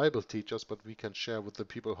not Bible teachers, but we can share with the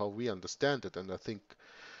people how we understand it. And I think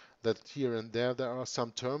that here and there are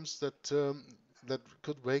some terms that that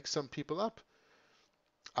could wake some people up.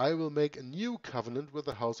 I will make a new covenant with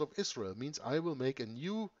the house of Israel. Means I will make a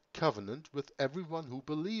new covenant with everyone who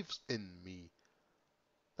believes in me.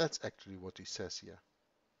 That's actually what he says here.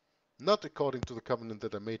 Not according to the covenant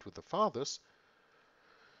that I made with the fathers,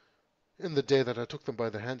 in the day that I took them by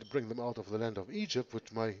the hand to bring them out of the land of Egypt,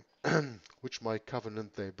 which my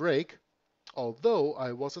covenant they break, although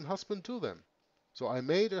I was an husband to them. So I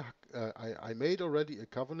made already a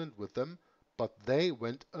covenant with them, but they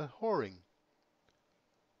went a whoring.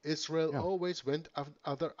 Israel Yeah, always went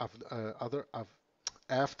after.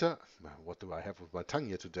 What do I have with my tongue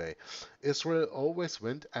here today? Israel always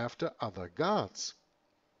went after other gods,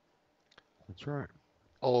 that's right.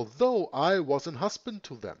 although I was an husband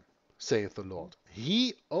to them, saith the Lord.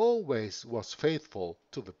 He always was faithful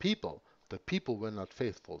to the people were not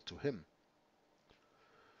faithful to him.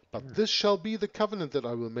 But Sure. this shall be the covenant that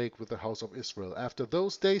I will make with the house of Israel. After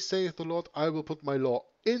those days, saith the Lord, I will put my law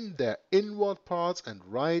in their inward parts and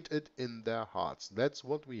write it in their hearts. That's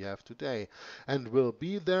what we have today. And will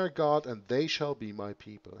be their God, and they shall be my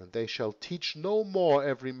people. And they shall teach no more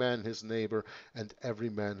every man his neighbor and every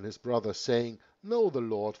man his brother, saying, Know the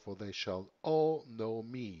Lord, for they shall all know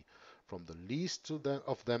me, from the least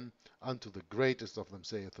of them unto the greatest of them,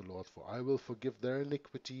 saith the Lord. For I will forgive their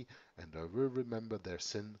iniquity, and I will remember their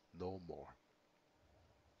sin no more.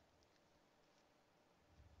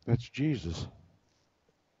 That's Jesus.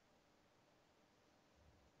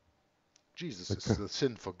 Jesus The is co- the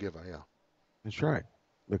sin forgiver, yeah. that's right.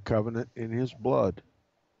 The covenant in his blood.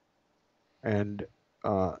 And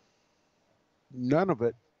uh, none of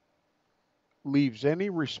it leaves any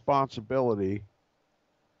responsibility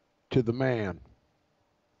to the man.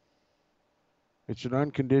 It's an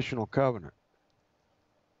unconditional covenant.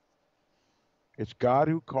 It's God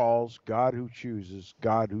who calls, God who chooses,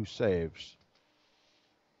 God who saves.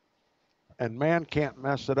 And man can't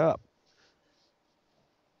mess it up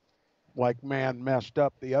like man messed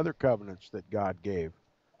up the other covenants that God gave,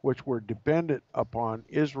 which were dependent upon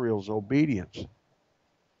Israel's obedience.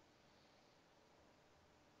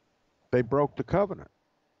 They broke the covenant.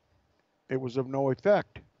 It was of no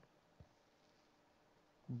effect.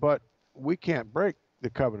 But we can't break the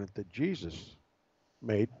covenant that Jesus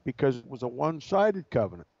made because it was a one-sided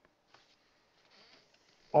covenant,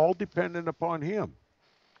 all dependent upon him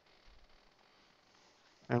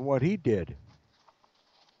and what he did.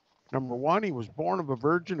 Number one, he was born of a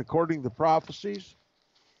virgin according to the prophecies.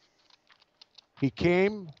 He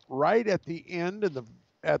came right at the end of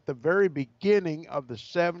at the very beginning of the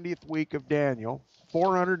 70th week of Daniel,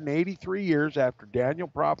 483 years after Daniel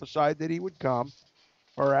prophesied that he would come,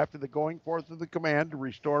 or after the going forth of the command to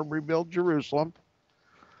restore and rebuild Jerusalem.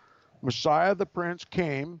 Messiah the Prince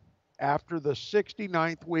came after the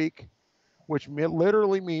 69th week, which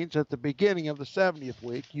literally means at the beginning of the 70th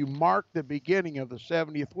week. You mark the beginning of the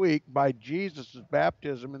 70th week by Jesus'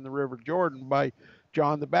 baptism in the River Jordan by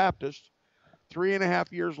John the Baptist.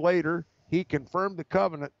 3.5 years later, he confirmed the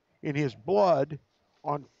covenant in his blood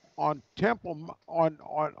on temple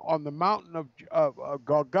on the mountain of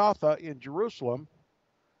Golgotha in Jerusalem,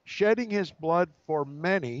 shedding his blood for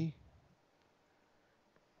many.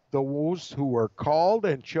 Those who were called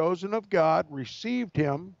and chosen of God received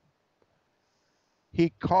him. He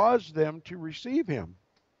caused them to receive him.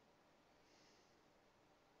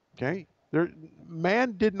 Okay?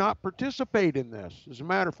 Man did not participate in this. As a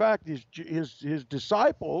matter of fact, his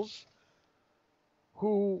disciples,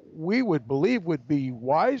 who we would believe would be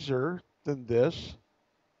wiser than this,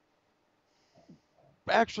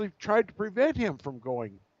 actually tried to prevent him from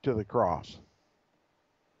going to the cross.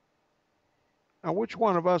 Now, which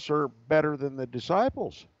one of us are better than the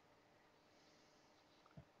disciples?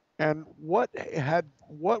 And what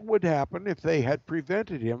would happen if they had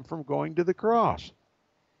prevented him from going to the cross?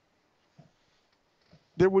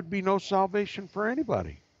 There would be no salvation for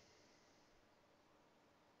anybody.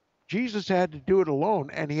 Jesus had to do it alone,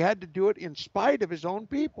 and he had to do it in spite of his own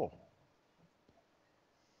people.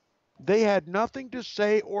 They had nothing to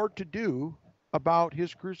say or to do about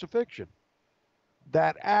his crucifixion,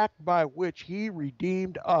 that act by which he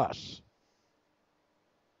redeemed us.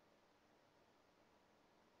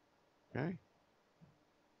 Okay?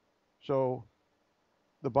 So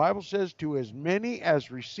the Bible says, to as many as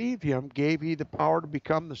received him gave he the power to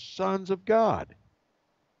become the sons of God.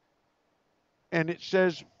 And it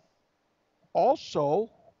says also,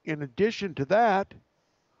 in addition to that,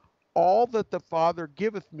 all that the Father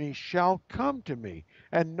giveth me shall come to me,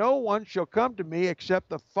 and no one shall come to me except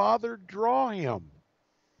the Father draw him.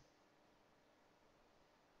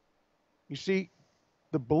 You see,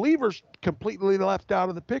 the believer's completely left out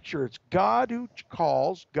of the picture. It's God who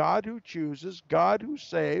calls, God who chooses, God who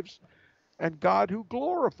saves, and God who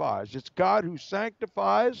glorifies. It's God who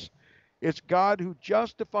sanctifies, it's God who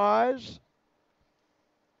justifies,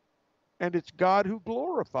 and it's God who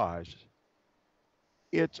glorifies.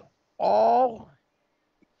 It's all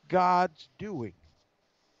God's doing.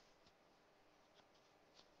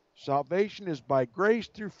 Salvation is by grace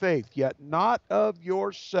through faith, yet not of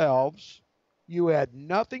yourselves. You had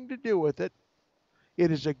nothing to do with it.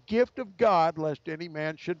 It is a gift of God, lest any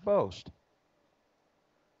man should boast.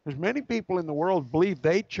 There's many people in the world believe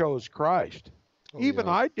they chose Christ. Oh, Even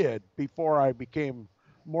yeah. I did before I became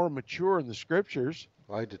more mature in the scriptures.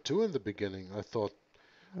 I did too in the beginning. I thought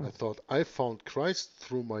I found Christ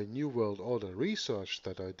through my New World Order research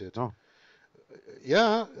that I did. No.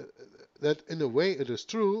 Yeah, that in a way it is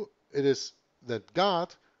true. It is that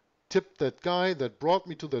God tipped that guy that brought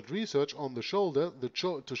me to that research on the shoulder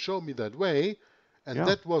to show me that way, and Yeah.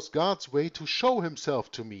 that was God's way to show himself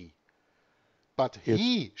to me. But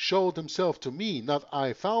he showed himself to me, not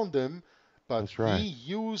I found him, but That's right. he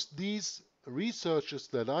used these researches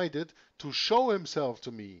that I did to show himself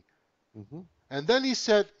to me. Mm-hmm. And then he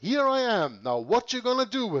said, here I am. Now what you gonna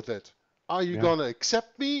do with it? Are you gonna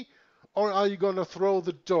accept me, or are you gonna throw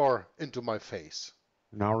the door into my face?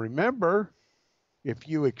 Now remember, if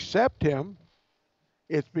you accept him,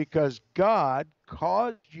 it's because God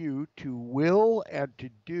caused you to will and to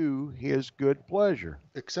do his good pleasure.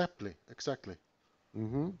 Exactly.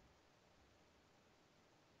 Mm-hmm.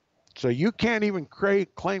 So you can't even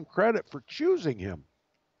claim credit for choosing him.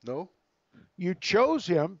 No? You chose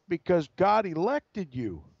him because God elected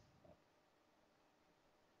you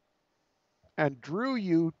and drew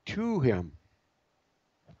you to him.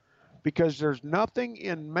 Because there's nothing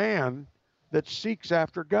in man that seeks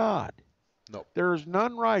after God. No. There is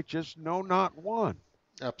none righteous, no, not one.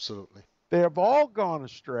 Absolutely. They have all gone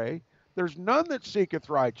astray. There's none that seeketh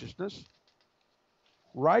righteousness.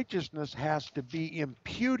 Righteousness has to be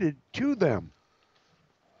imputed to them.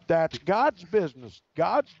 That's God's business,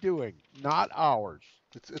 God's doing, not ours.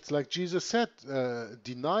 It's like Jesus said,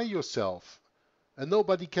 deny yourself. And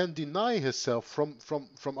nobody can deny himself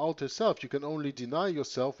from out himself. You can only deny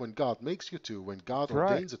yourself when God makes you to, when God That's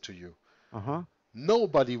right. ordains it to you. Uh-huh.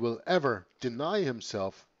 Nobody will ever deny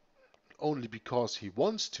himself only because he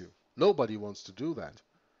wants to. Nobody wants to do that.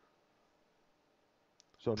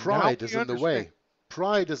 So Pride now is we in the understand. way.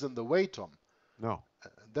 Pride is in the way, Tom. No.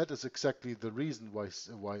 That is exactly the reason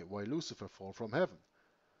why Lucifer fell from heaven.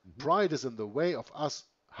 Mm-hmm. Pride is in the way of us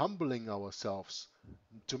humbling ourselves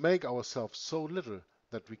to make ourselves so little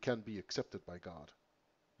that we can be accepted by God.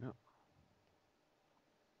 Yeah.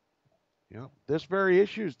 Yeah. This very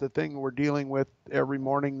issue is the thing we're dealing with every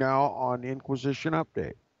morning now on Inquisition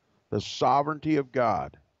Update. The sovereignty of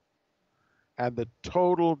God and the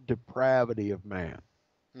total depravity of man.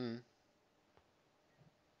 Mm.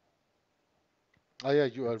 Oh yeah,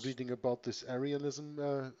 you are reading about this Arianism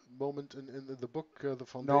moment in the book, The No,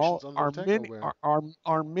 Foundations Under Attack, or where?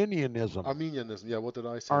 Arminianism. Arminianism, yeah, what did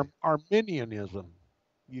I say? Arminianism.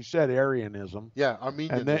 You said Arianism. Yeah,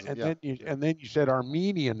 Arminianism, And then you said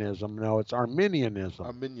Arminianism. No, it's Arminianism.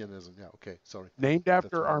 Arminianism, yeah, okay, sorry. Named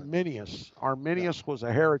after what I meant. Arminius. Arminius was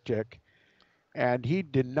a heretic, and he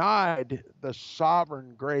denied the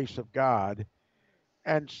sovereign grace of God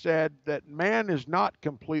and said that man is not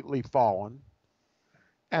completely fallen,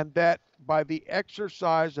 and that by the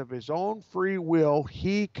exercise of his own free will,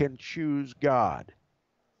 he can choose God,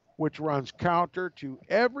 which runs counter to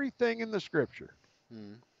everything in the scripture.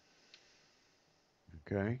 Mm.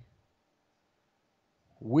 Okay?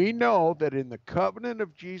 We know that in the covenant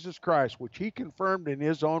of Jesus Christ, which he confirmed in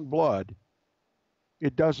his own blood,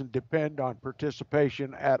 it doesn't depend on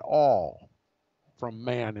participation at all from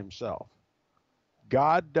man himself.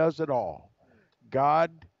 God does it all.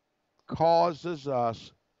 God causes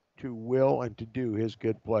us to will and to do his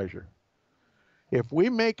good pleasure. If we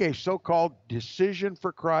make a so-called decision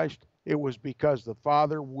for Christ, it was because the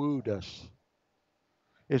Father wooed us.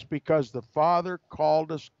 It's because the Father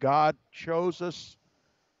called us, God chose us,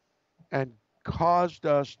 and caused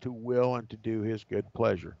us to will and to do his good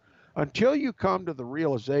pleasure. Until you come to the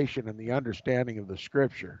realization and the understanding of the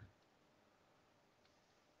scripture,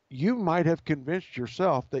 you might have convinced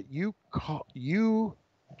yourself that you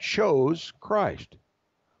chose Christ.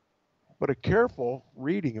 But a careful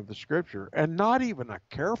reading of the scripture, and not even a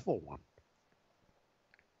careful one,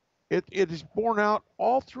 it is borne out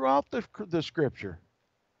all throughout the scripture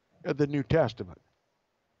of the New Testament,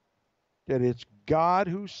 that it's God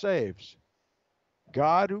who saves,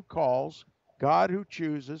 God who calls, God who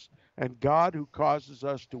chooses, and God who causes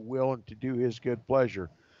us to will and to do his good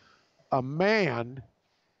pleasure. A man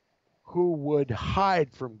who would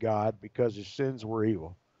hide from God because his sins were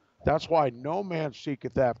evil. That's why no man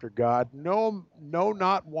seeketh after God, no,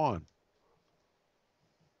 not one.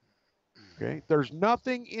 Okay? There's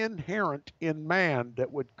nothing inherent in man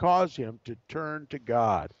that would cause him to turn to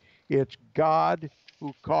God. It's God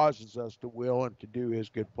who causes us to will and to do his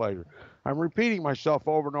good pleasure. I'm repeating myself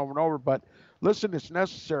over and over and over, but listen, it's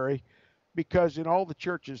necessary because in all the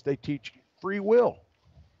churches they teach free will.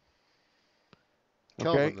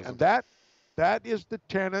 Okay? Calvinism. And that is the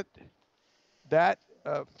tenet, that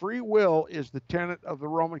free will is the tenet of the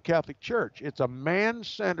Roman Catholic Church. It's a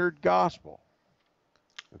man-centered gospel.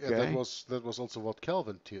 Okay? Yeah, that was also what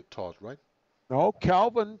Calvin taught, right? No,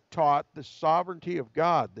 Calvin taught the sovereignty of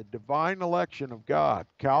God, the divine election of God.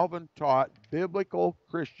 Calvin taught biblical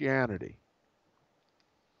Christianity.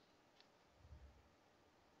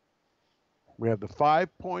 We have the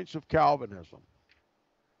 5 points of Calvinism.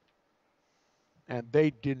 And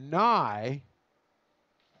they deny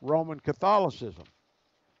Roman Catholicism.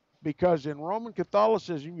 Because in Roman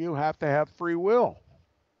Catholicism, you have to have free will.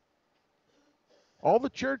 All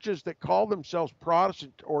the churches that call themselves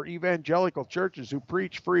Protestant or evangelical churches who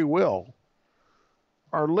preach free will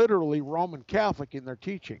are literally Roman Catholic in their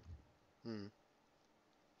teaching.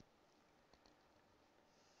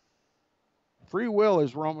 Free will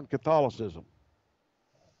is Roman Catholicism.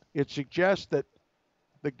 It suggests that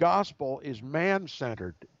the gospel is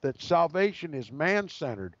man-centered, that salvation is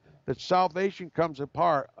man-centered, that salvation comes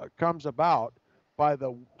about by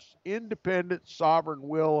the independent sovereign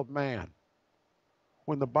will of man,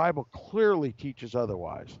 when the Bible clearly teaches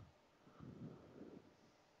otherwise.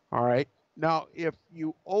 All right. Now, if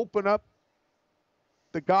you open up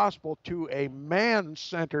the gospel to a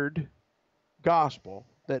man-centered gospel,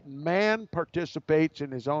 that man participates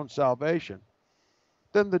in his own salvation,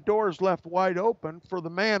 then the door is left wide open for the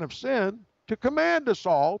man of sin to command us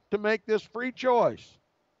all to make this free choice.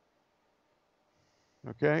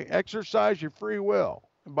 Okay? Exercise your free will.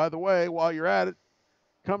 And by the way, while you're at it,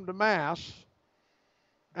 come to Mass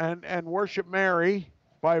and worship Mary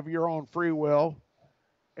by your own free will,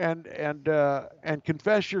 and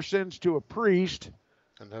confess your sins to a priest,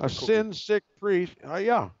 a sin-sick priest.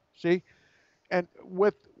 Yeah, see? And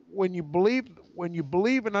when you believe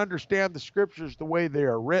and understand the scriptures the way they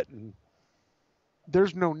are written,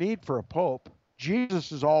 there's no need for a pope.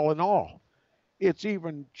 Jesus is all in all. It's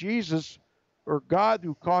even Jesus or God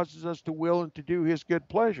who causes us to will and to do his good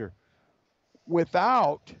pleasure.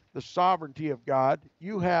 Without the sovereignty of God,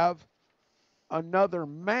 you have another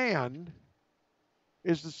man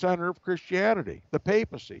is the center of Christianity, the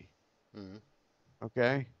papacy.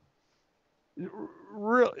 Okay?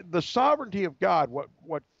 Really, the sovereignty of God,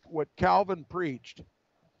 what Calvin preached,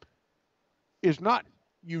 is not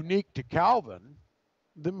unique to Calvin.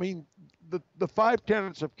 I mean, the 5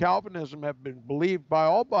 tenets of Calvinism have been believed by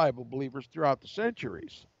all Bible believers throughout the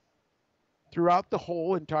centuries, throughout the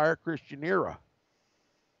whole entire Christian era.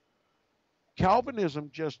 Calvinism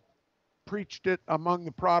just preached it among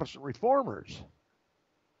the Protestant reformers.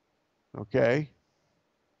 Okay?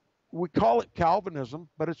 We call it Calvinism,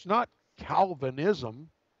 but it's not Calvinism.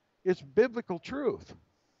 It's biblical truth.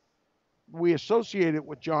 We associate it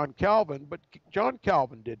with John Calvin, but John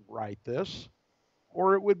Calvin didn't write this,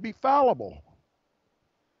 or it would be fallible.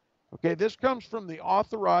 Okay, this comes from the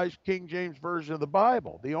authorized King James Version of the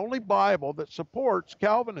Bible, the only Bible that supports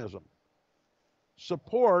Calvinism,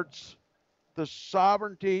 supports the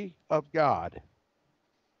sovereignty of God.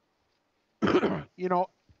 You know,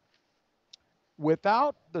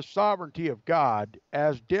 without the sovereignty of God,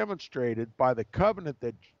 as demonstrated by the covenant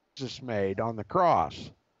that Jesus made on the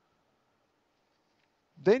cross,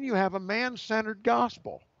 then you have a man-centered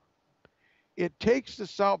gospel. It takes the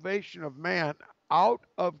salvation of man out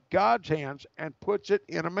of God's hands and puts it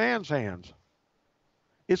in a man's hands.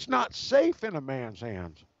 It's not safe in a man's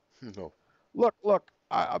hands. No. Look,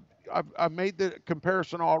 I've made the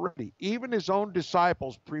comparison already. Even his own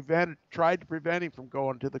disciples tried to prevent him from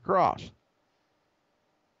going to the cross.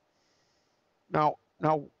 Now,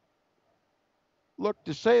 look,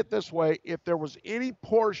 to say it this way, if there was any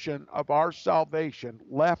portion of our salvation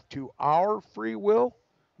left to our free will,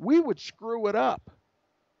 we would screw it up.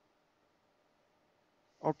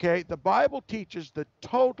 Okay, the Bible teaches the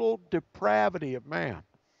total depravity of man.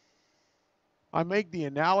 I make the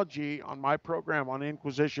analogy on my program on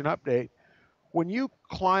Inquisition Update. When you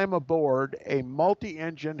climb aboard a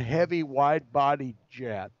multi-engine, heavy, wide-body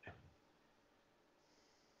jet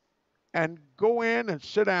and go in and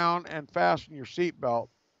sit down and fasten your seatbelt,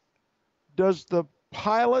 does the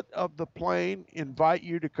pilot of the plane invite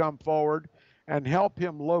you to come forward and help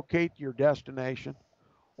him locate your destination,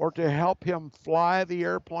 or to help him fly the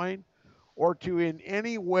airplane, or to in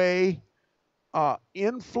any way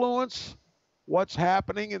influence what's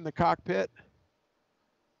happening in the cockpit?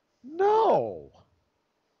 No.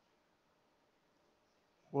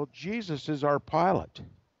 Well, Jesus is our pilot.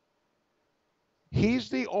 He's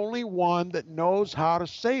the only one that knows how to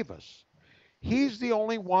save us. He's the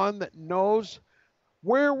only one that knows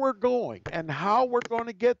where we're going and how we're going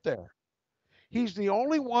to get there. He's the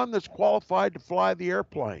only one that's qualified to fly the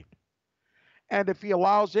airplane. And if he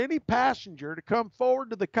allows any passenger to come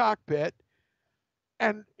forward to the cockpit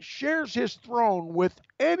and shares his throne with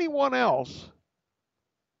anyone else,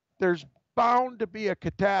 there's bound to be a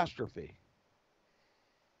catastrophe.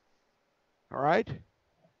 All right?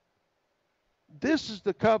 This is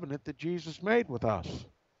the covenant that Jesus made with us.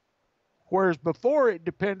 Whereas before it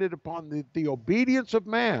depended upon the obedience of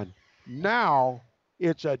man, now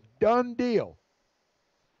it's a done deal.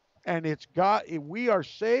 And it's God. We are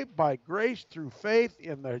saved by grace through faith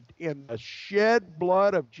in the shed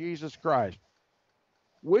blood of Jesus Christ.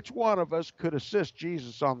 Which one of us could assist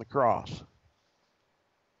Jesus on the cross?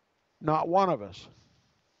 Not one of us.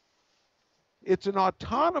 It's an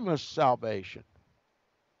autonomous salvation.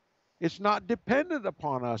 It's not dependent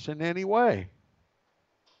upon us in any way.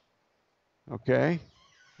 Okay?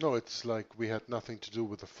 No, it's like we had nothing to do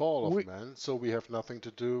with the fall of man, so we have nothing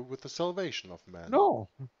to do with the salvation of man. No.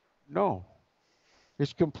 No.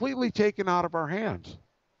 It's completely taken out of our hands.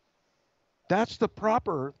 That's the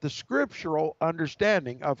scriptural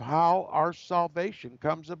understanding of how our salvation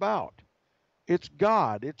comes about. It's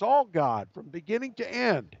God. It's all God from beginning to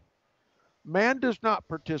end. Man does not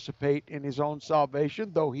participate in his own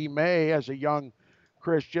salvation, though he may, as a young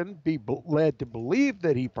Christian, be led to believe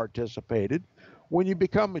that he participated. When you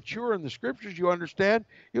become mature in the scriptures, you understand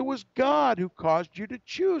it was God who caused you to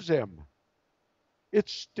choose him.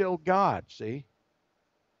 It's still God, see?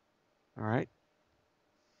 All right?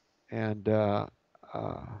 And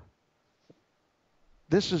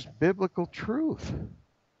this is biblical truth.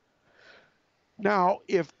 Now,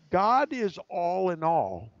 if God is all in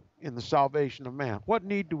all in the salvation of man, what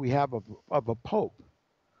need do we have of a pope?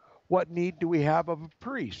 What need do we have of a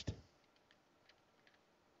priest?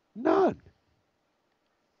 None.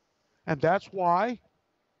 And that's why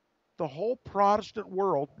the whole Protestant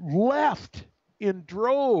world left in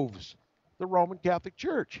droves the Roman Catholic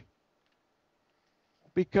Church,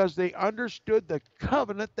 because they understood the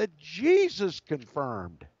covenant that Jesus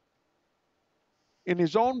confirmed in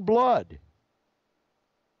his own blood,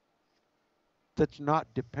 that's not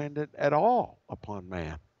dependent at all upon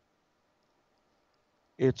man.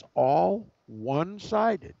 It's all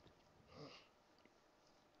one-sided.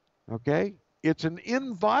 Okay? It's an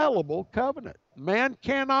inviolable covenant. Man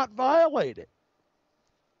cannot violate it,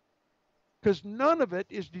 because none of it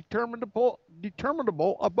is determinable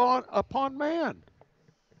upon man.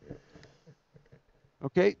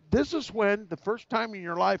 Okay? This is when the first time in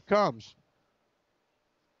your life comes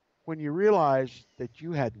when you realize that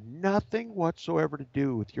you had nothing whatsoever to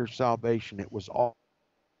do with your salvation. It was all.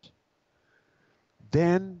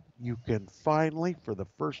 Then you can finally, for the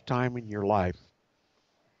first time in your life,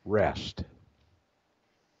 rest.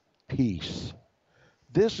 Peace.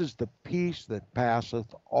 This is the peace that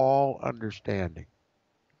passeth all understanding.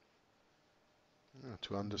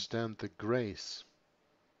 To understand the grace.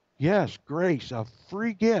 Yes, grace, a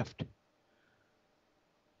free gift.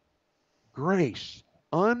 Grace,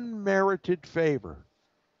 unmerited favor.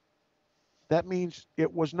 That means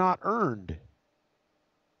it was not earned.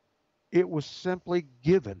 It was simply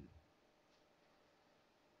given.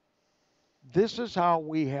 This is how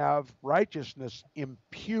we have righteousness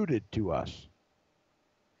imputed to us.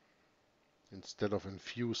 Instead of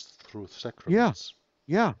infused through sacraments.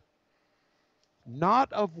 Yeah.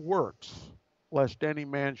 Not of works, lest any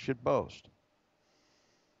man should boast.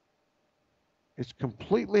 It's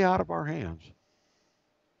completely out of our hands.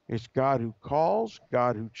 It's God who calls,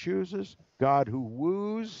 God who chooses, God who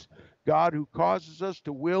woos, God who causes us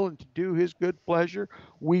to will and to do his good pleasure.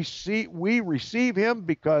 We receive him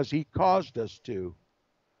because he caused us to.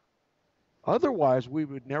 Otherwise, we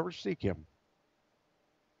would never seek him.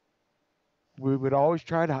 We would always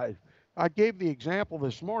try to hide. I gave the example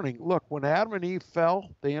this morning. Look, when Adam and Eve fell,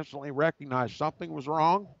 they instantly recognized something was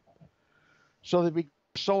wrong. So they began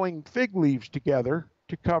sewing fig leaves together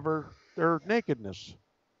to cover their nakedness.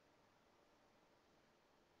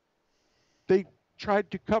 They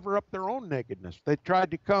tried to cover up their own nakedness. They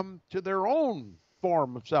tried to come to their own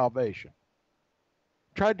form of salvation.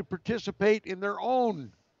 Tried to participate in their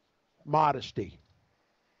own modesty.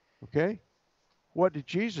 Okay? What did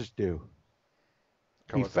Jesus do? He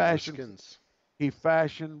Covered them with fashioned skins. he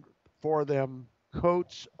fashioned for them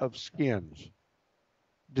coats of skins.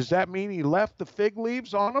 Does that mean he left the fig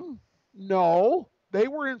leaves on them? No, they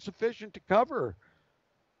were insufficient to cover.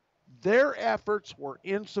 Their efforts were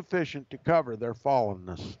insufficient to cover their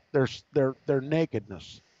fallenness, their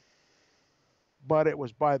nakedness. But it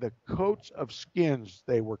was by the coats of skins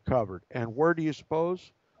they were covered. And where do you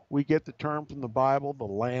suppose we get the term from the Bible, the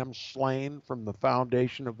lamb slain from the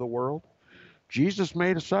foundation of the world? Jesus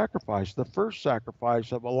made a sacrifice, the first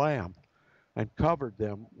sacrifice of a lamb, and covered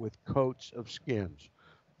them with coats of skins.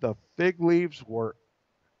 The fig leaves were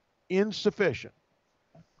insufficient.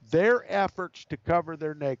 Their efforts to cover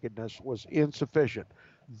their nakedness was insufficient.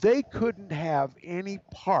 They couldn't have any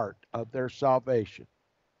part of their salvation.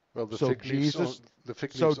 Well, So Jesus, the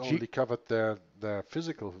fig so leaves only covered their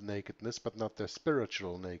physical nakedness, but not their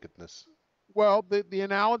spiritual nakedness. well, the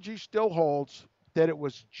analogy still holds that it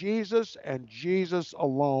was Jesus and Jesus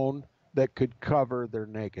alone that could cover their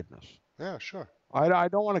nakedness. Yeah, sure. I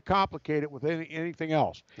don't want to complicate it with anything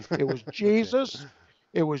else. It was Jesus,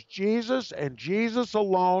 it was Jesus and Jesus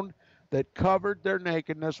alone that covered their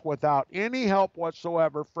nakedness without any help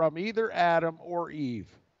whatsoever from either Adam or Eve.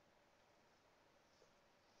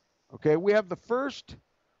 Okay, we have the first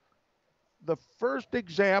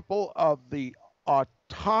example of the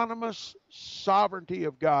autonomous sovereignty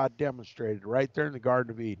of God demonstrated right there in the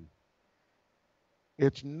Garden of Eden.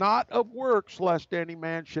 It's not of works, lest any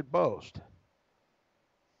man should boast.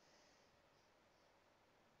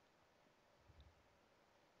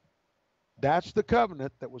 That's the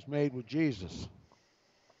covenant that was made with Jesus.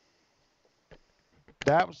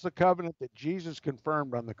 That was the covenant that Jesus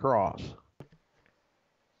confirmed on the cross.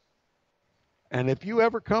 And if you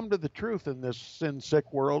ever come to the truth in this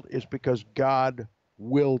sin-sick world, it's because God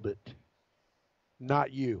willed it,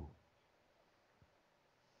 not you.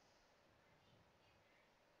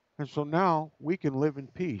 And so now we can live in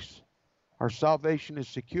peace. Our salvation is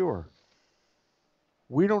secure.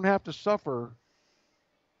 We don't have to suffer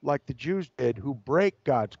like the Jews did, who break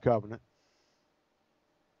God's covenant,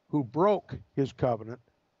 who broke his covenant.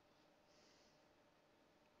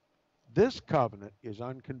 This covenant is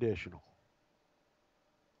unconditional.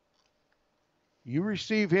 You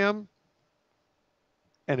receive him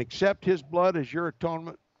and accept his blood as your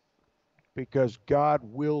atonement because God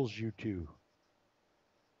wills you to.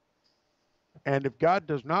 And if God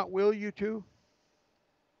does not will you to,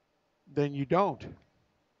 then you don't.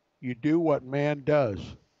 You do what man does.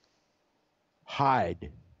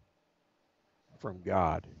 Hide from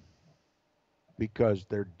God because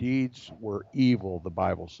their deeds were evil, the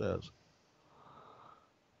Bible says.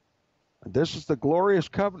 And this is the glorious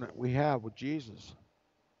covenant we have with Jesus.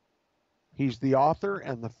 He's the author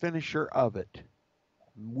and the finisher of it.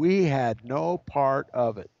 We had no part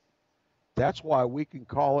of it. That's why we can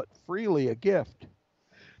call it freely a gift.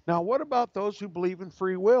 Now, what about those who believe in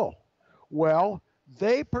free will? Well,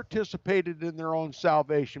 they participated in their own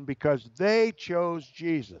salvation because they chose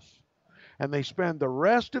Jesus. And they spend the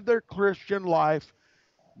rest of their Christian life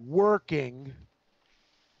working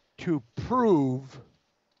to prove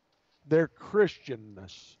their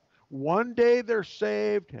Christianness. One day they're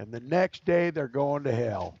saved, and the next day they're going to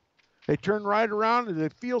hell. They turn right around and they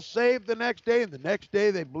feel saved the next day, and the next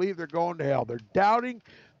day they believe they're going to hell. They're doubting.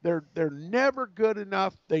 They're never good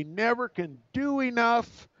enough. They never can do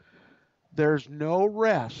enough. There's no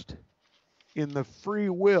rest in the free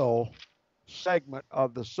will segment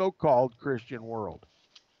of the so-called Christian world.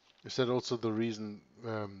 Is that also the reason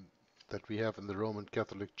that we have in the Roman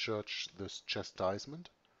Catholic Church this chastisement?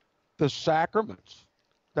 The sacraments.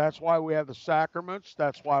 That's why we have the sacraments.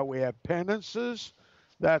 That's why we have penances.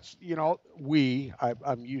 That's,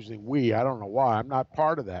 I'm using we. I don't know why. I'm not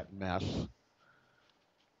part of that mess.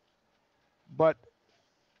 But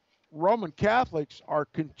Roman Catholics are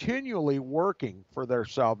continually working for their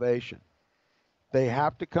salvation. They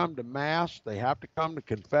have to come to Mass. They have to come to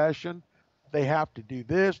confession. They have to do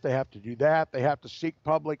this. They have to do that. They have to seek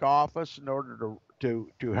public office in order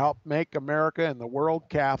to help make America and the world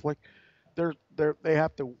Catholic. They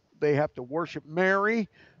have to worship Mary.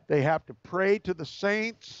 They have to pray to the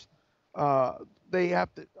saints. They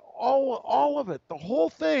have to all of it. The whole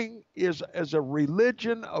thing is as a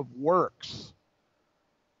religion of works.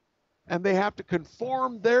 And they have to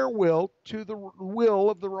conform their will to the will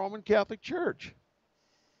of the Roman Catholic Church.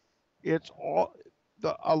 It's all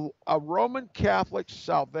a Roman Catholic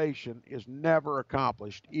salvation is never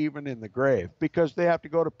accomplished, even in the grave, because they have to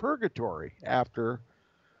go to purgatory after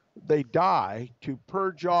they die to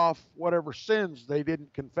purge off whatever sins they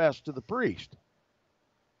didn't confess to the priest.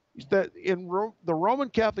 is that in the Roman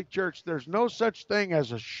Catholic Church, there's no such thing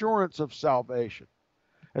as assurance of salvation.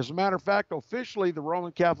 As a matter of fact, officially, the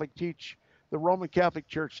Roman Catholic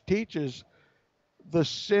Church teaches the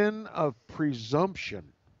sin of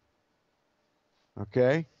presumption.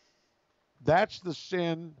 Okay? That's the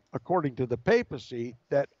sin, according to the papacy,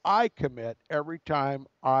 that I commit every time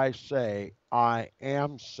I say I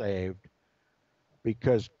am saved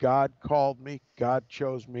because God called me, God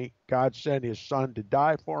chose me, God sent his son to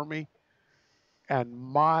die for me, and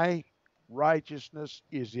my righteousness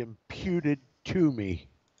is imputed to me,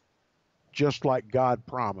 just like God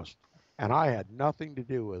promised. And I had nothing to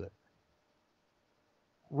do with it.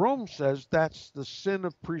 Rome says that's the sin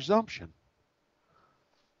of presumption.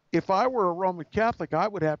 If I were a Roman Catholic, I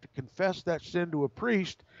would have to confess that sin to a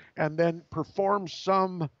priest and then perform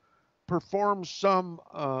some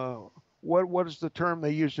what is the term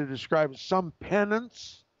they use to describe it? Some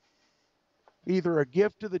penance, either a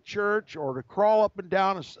gift to the church or to crawl up and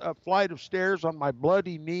down a flight of stairs on my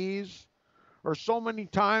bloody knees, or so many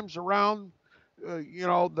times around,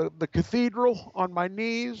 the cathedral on my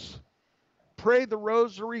knees, pray the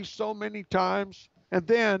rosary so many times, and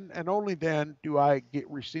then and only then do I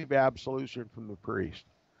receive absolution from the priest.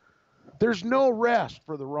 There's no rest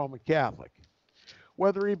for the Roman Catholic.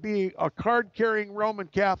 Whether he be a card-carrying Roman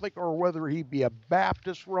Catholic or whether he be a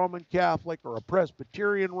Baptist Roman Catholic or a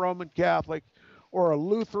Presbyterian Roman Catholic or a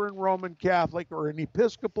Lutheran Roman Catholic or an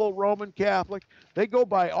Episcopal Roman Catholic, they go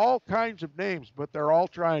by all kinds of names, but they're all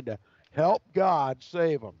trying to help God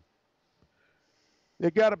save them. They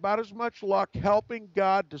got about as much luck helping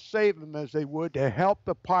God to save them as they would to help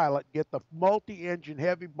the pilot get the multi-engine,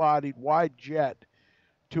 heavy-bodied, wide jet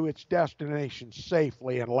to its destination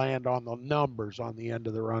safely and land on the numbers on the end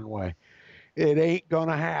of the runway. It ain't going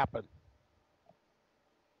to happen.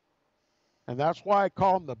 And that's why I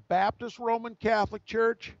call them the Baptist Roman Catholic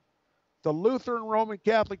Church, the Lutheran Roman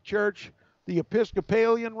Catholic Church, the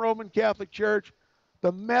Episcopalian Roman Catholic Church,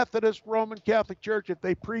 the Methodist Roman Catholic Church. If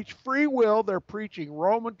they preach free will, they're preaching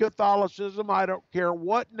Roman Catholicism. I don't care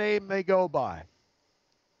what name they go by.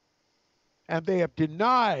 And they have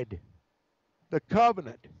denied the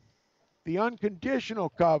covenant, the unconditional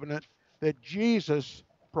covenant that Jesus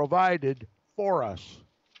provided for us,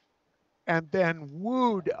 and then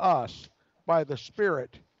wooed us by the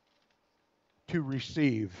Spirit to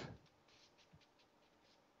receive.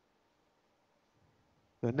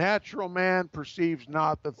 The natural man perceives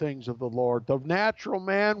not the things of the Lord. The natural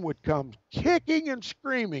man would come kicking and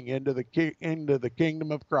screaming into the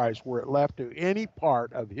kingdom of Christ were it left to any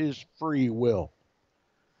part of his free will.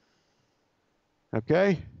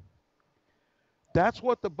 Okay? That's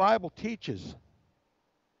what the Bible teaches.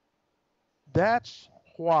 That's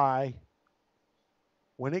why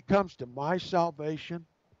when it comes to my salvation,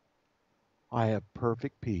 I have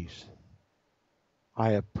perfect peace. I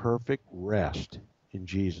have perfect rest in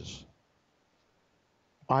Jesus.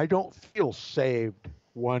 I don't feel saved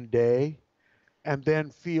one day and then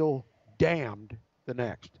feel damned the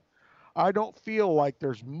next. I don't feel like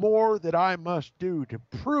there's more that I must do to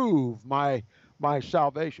prove my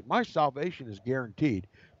salvation. My salvation is guaranteed.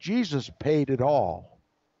 Jesus paid it all.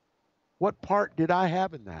 What part did I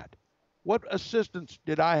have in that? What assistance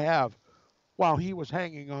did I have while he was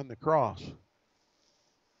hanging on the cross?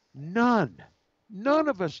 None. None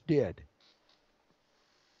of us did.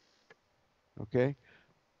 Okay?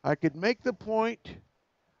 I could make the point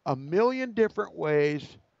a million different ways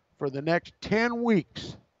for the next 10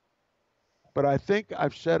 weeks, but I think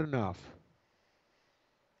I've said enough.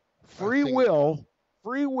 Free will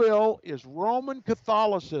is Roman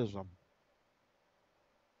Catholicism.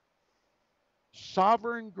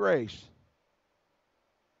 Sovereign grace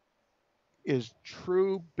is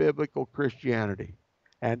true biblical Christianity.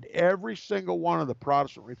 And every single one of the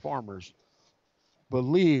Protestant reformers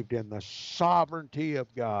believed in the sovereignty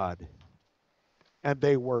of God. And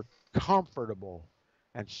they were comfortable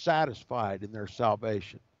and satisfied in their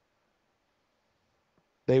salvation.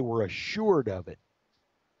 They were assured of it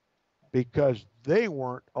because they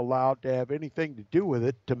weren't allowed to have anything to do with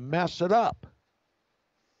it to mess it up.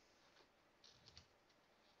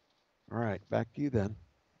 All right, back to you then.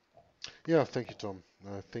 Yeah, thank you, Tom.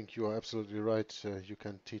 I think you are absolutely right. You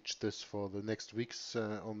can teach this for the next weeks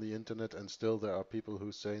on the internet, and still there are people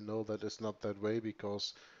who say, no, that is not that way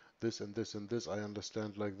because this and this and this I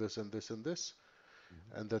understand like this and this and this.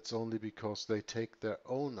 And that's only because they take their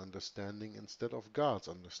own understanding instead of God's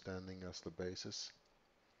understanding as the basis.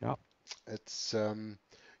 Yeah. It's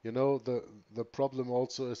the problem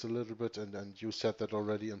also is a little bit, and you said that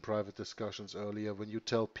already in private discussions earlier, when you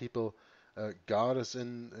tell people God is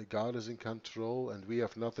in control and we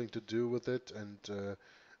have nothing to do with it, and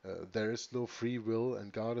there is no free will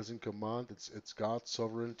and God is in command. It's God's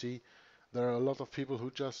sovereignty. There are a lot of people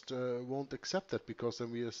who just won't accept that because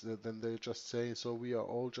then they just say, so we are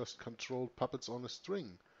all just controlled puppets on a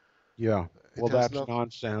string. Yeah. It Well, has that's not.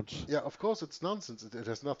 nonsense. Yeah, of course it's nonsense. It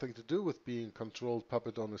has nothing to do with being controlled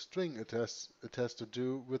puppet on a string. It has to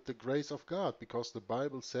do with the grace of God, because the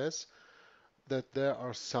Bible says that there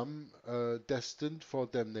are some destined for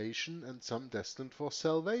damnation and some destined for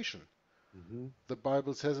salvation. Hmm. The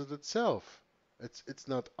Bible says it itself. It's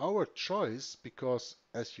not our choice, because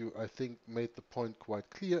as you, I think, made the point quite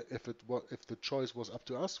clear, if the choice was up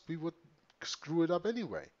to us, we would screw it up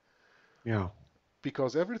anyway. Yeah,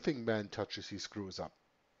 Because everything man touches, he screws up.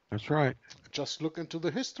 that's right. Just look into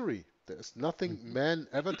the history. There's nothing Mhm. man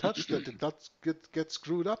ever touched that did not get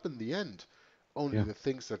screwed up in the end. Only Yeah. the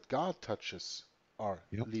things that God touches are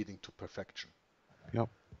Yep. leading to perfection. Yep.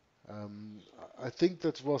 Um, I think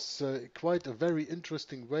that was quite a very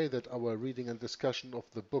interesting way that our reading and discussion of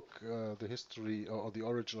the book, The History or the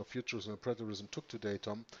Origin of Futurism and Preterism, took today,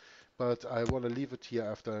 Tom. But I want to leave it here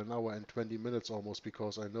after an hour and 20 minutes almost,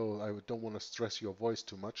 because I know I don't want to stress your voice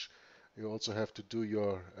too much. You also have to do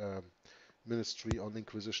your ministry on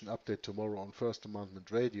Inquisition Update tomorrow on First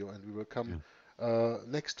Amendment Radio, and we will come Yeah.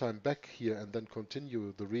 next time back here and then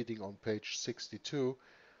continue the reading on page 62.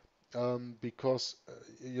 Because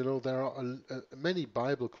there are many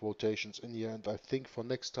Bible quotations in here, and I think for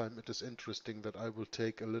next time it is interesting that I will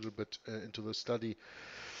take a little bit into the study,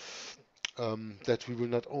 that we will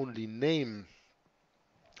not only name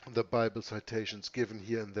the Bible citations given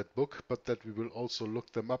here in that book, but that we will also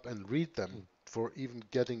look them up and read them Mm. for even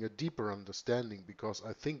getting a deeper understanding, because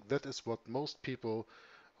I think that is what most people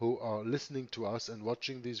who are listening to us and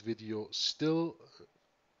watching these videos still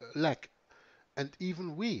lack. And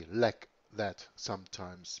even we lack that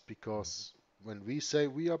sometimes, because when we say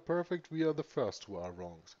we are perfect, we are the first who are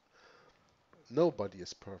wrong. Nobody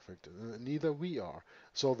is perfect, neither we are.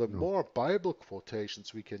 So the No. more Bible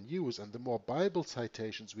quotations we can use and the more Bible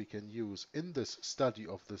citations we can use in this study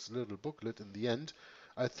of this little booklet in the end,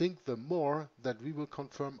 I think the more that we will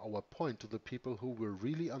confirm our point to the people who will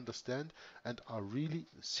really understand and are really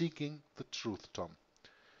seeking the truth, Tom.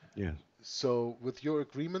 Yes. So, with your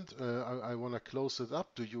agreement, I want to close it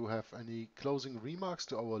up. Do you have any closing remarks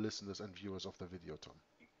to our listeners and viewers of the video, Tom?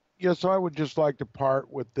 Yes, I would just like to part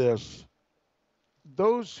with this.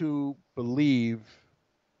 Those who believe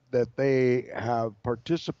that they have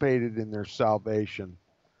participated in their salvation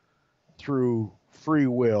through free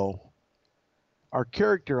will are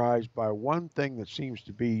characterized by one thing that seems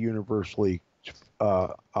to be universally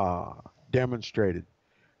uh, uh, demonstrated,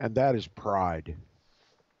 and that is pride.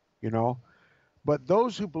 You know, but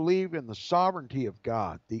those who believe in the sovereignty of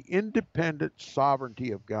God, the independent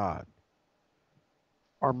sovereignty of God,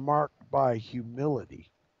 are marked by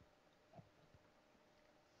humility.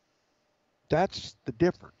 That's the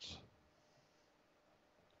difference.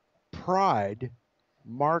 Pride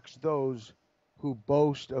marks those who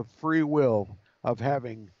boast of free will, of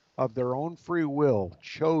having, of their own free will,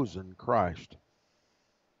 chosen Christ.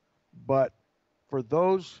 But for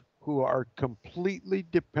those who are completely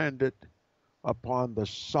dependent upon the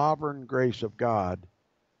sovereign grace of God,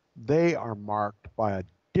 they are marked by a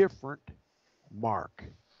different mark,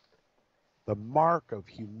 the mark of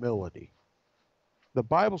humility. The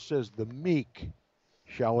Bible says the meek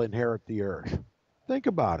shall inherit the earth. Think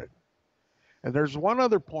about it. And there's one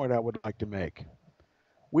other point I would like to make.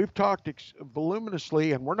 We've talked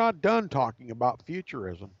voluminously, and we're not done talking about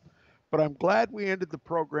futurism, but I'm glad we ended the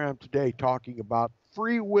program today talking about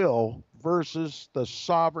free will versus the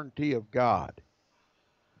sovereignty of God.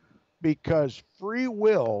 Because free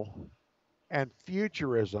will and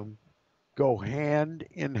futurism go hand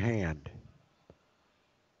in hand.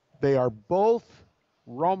 They are both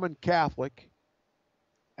Roman Catholic,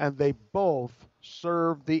 and they both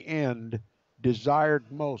serve the end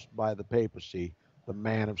desired most by the papacy, the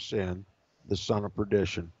man of sin, the son of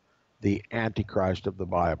perdition, the Antichrist of the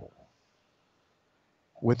Bible.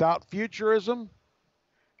 Without futurism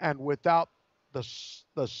and without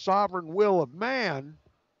the sovereign will of man,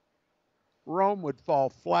 Rome would fall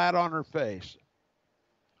flat on her face,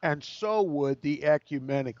 and so would the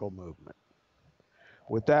ecumenical movement.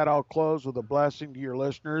 With that, I'll close with a blessing to your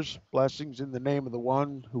listeners. Blessings in the name of the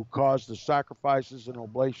one who caused the sacrifices and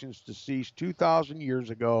oblations to cease 2,000 years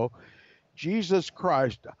ago, Jesus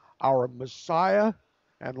Christ, our Messiah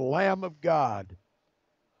and Lamb of God,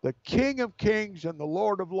 the King of kings and the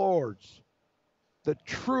Lord of lords, the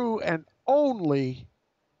true and only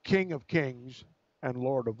King of kings and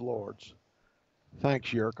Lord of lords. Thanks,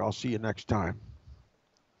 Jörg. I'll see you next time.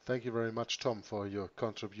 Thank you very much, Tom, for your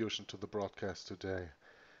contribution to the broadcast today.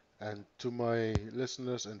 And to my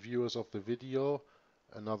listeners and viewers of the video,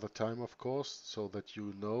 another time of course, so that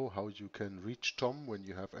you know how you can reach Tom when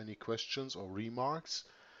you have any questions or remarks.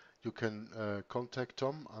 You can contact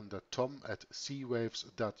Tom under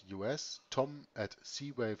tom@seawaves.us,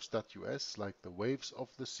 tom@seawaves.us, like the waves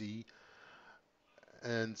of the sea,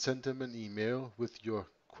 and send him an email with your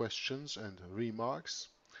questions and remarks.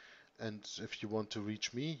 And if you want to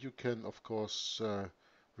reach me, you can of course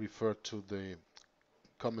refer to the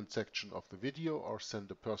comment section of the video or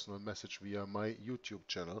send a personal message via my YouTube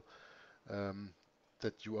channel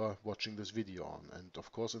that you are watching this video on. And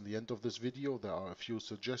of course, in the end of this video there are a few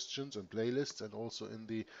suggestions and playlists, and also in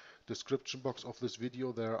the description box of this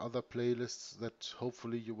video there are other playlists that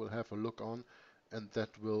hopefully you will have a look on, and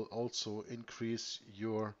that will also increase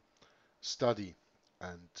your study.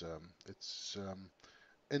 And it's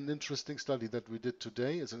an interesting study that we did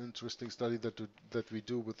today. Is an interesting study that we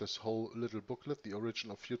do with this whole little booklet, The Origin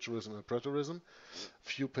of Futurism and Preterism.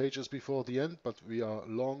 Few pages before the end, but we are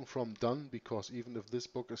long from done, because even if this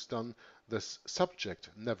book is done, this subject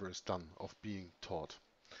never is done of being taught.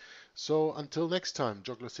 So until next time,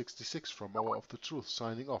 Joggler66 from Hour of the Truth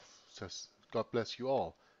signing off, says God bless you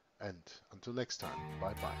all, and until next time,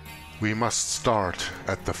 bye bye. We must start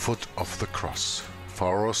at the foot of the cross.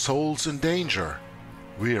 For our souls in danger,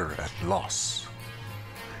 we're at loss.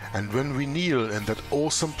 And when we kneel in that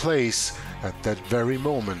awesome place, at that very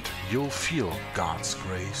moment you'll feel God's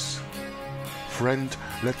grace. Friend,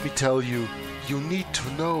 let me tell you, you need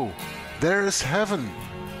to know, there is heaven,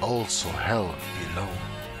 also hell below.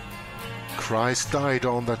 Christ died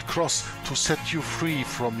on that cross to set you free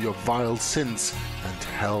from your vile sins and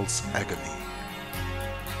hell's agony.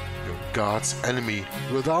 You're God's enemy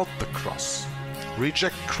without the cross.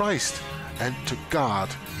 Reject Christ, and to God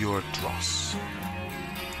you're dross.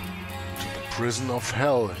 To the prison of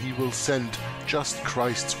hell he will send, just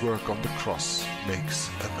Christ's work on the cross makes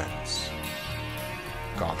amends.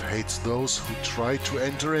 God hates those who try to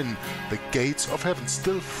enter in, the gates of heaven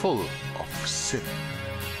still full of sin.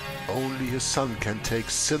 Only his Son can take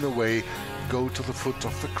sin away. Go to the foot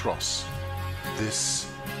of the cross this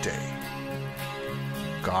day.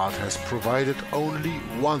 God has provided only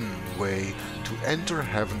one way to enter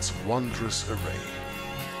heaven's wondrous array.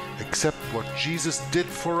 Accept what Jesus did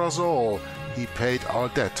for us all. He paid our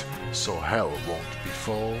debt, so hell won't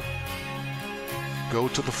befall. Go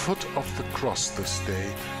to the foot of the cross this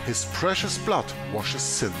day. His precious blood washes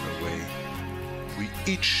sin away. We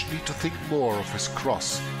each need to think more of his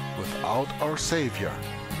cross. Without our Savior,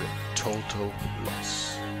 we're total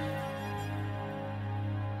loss.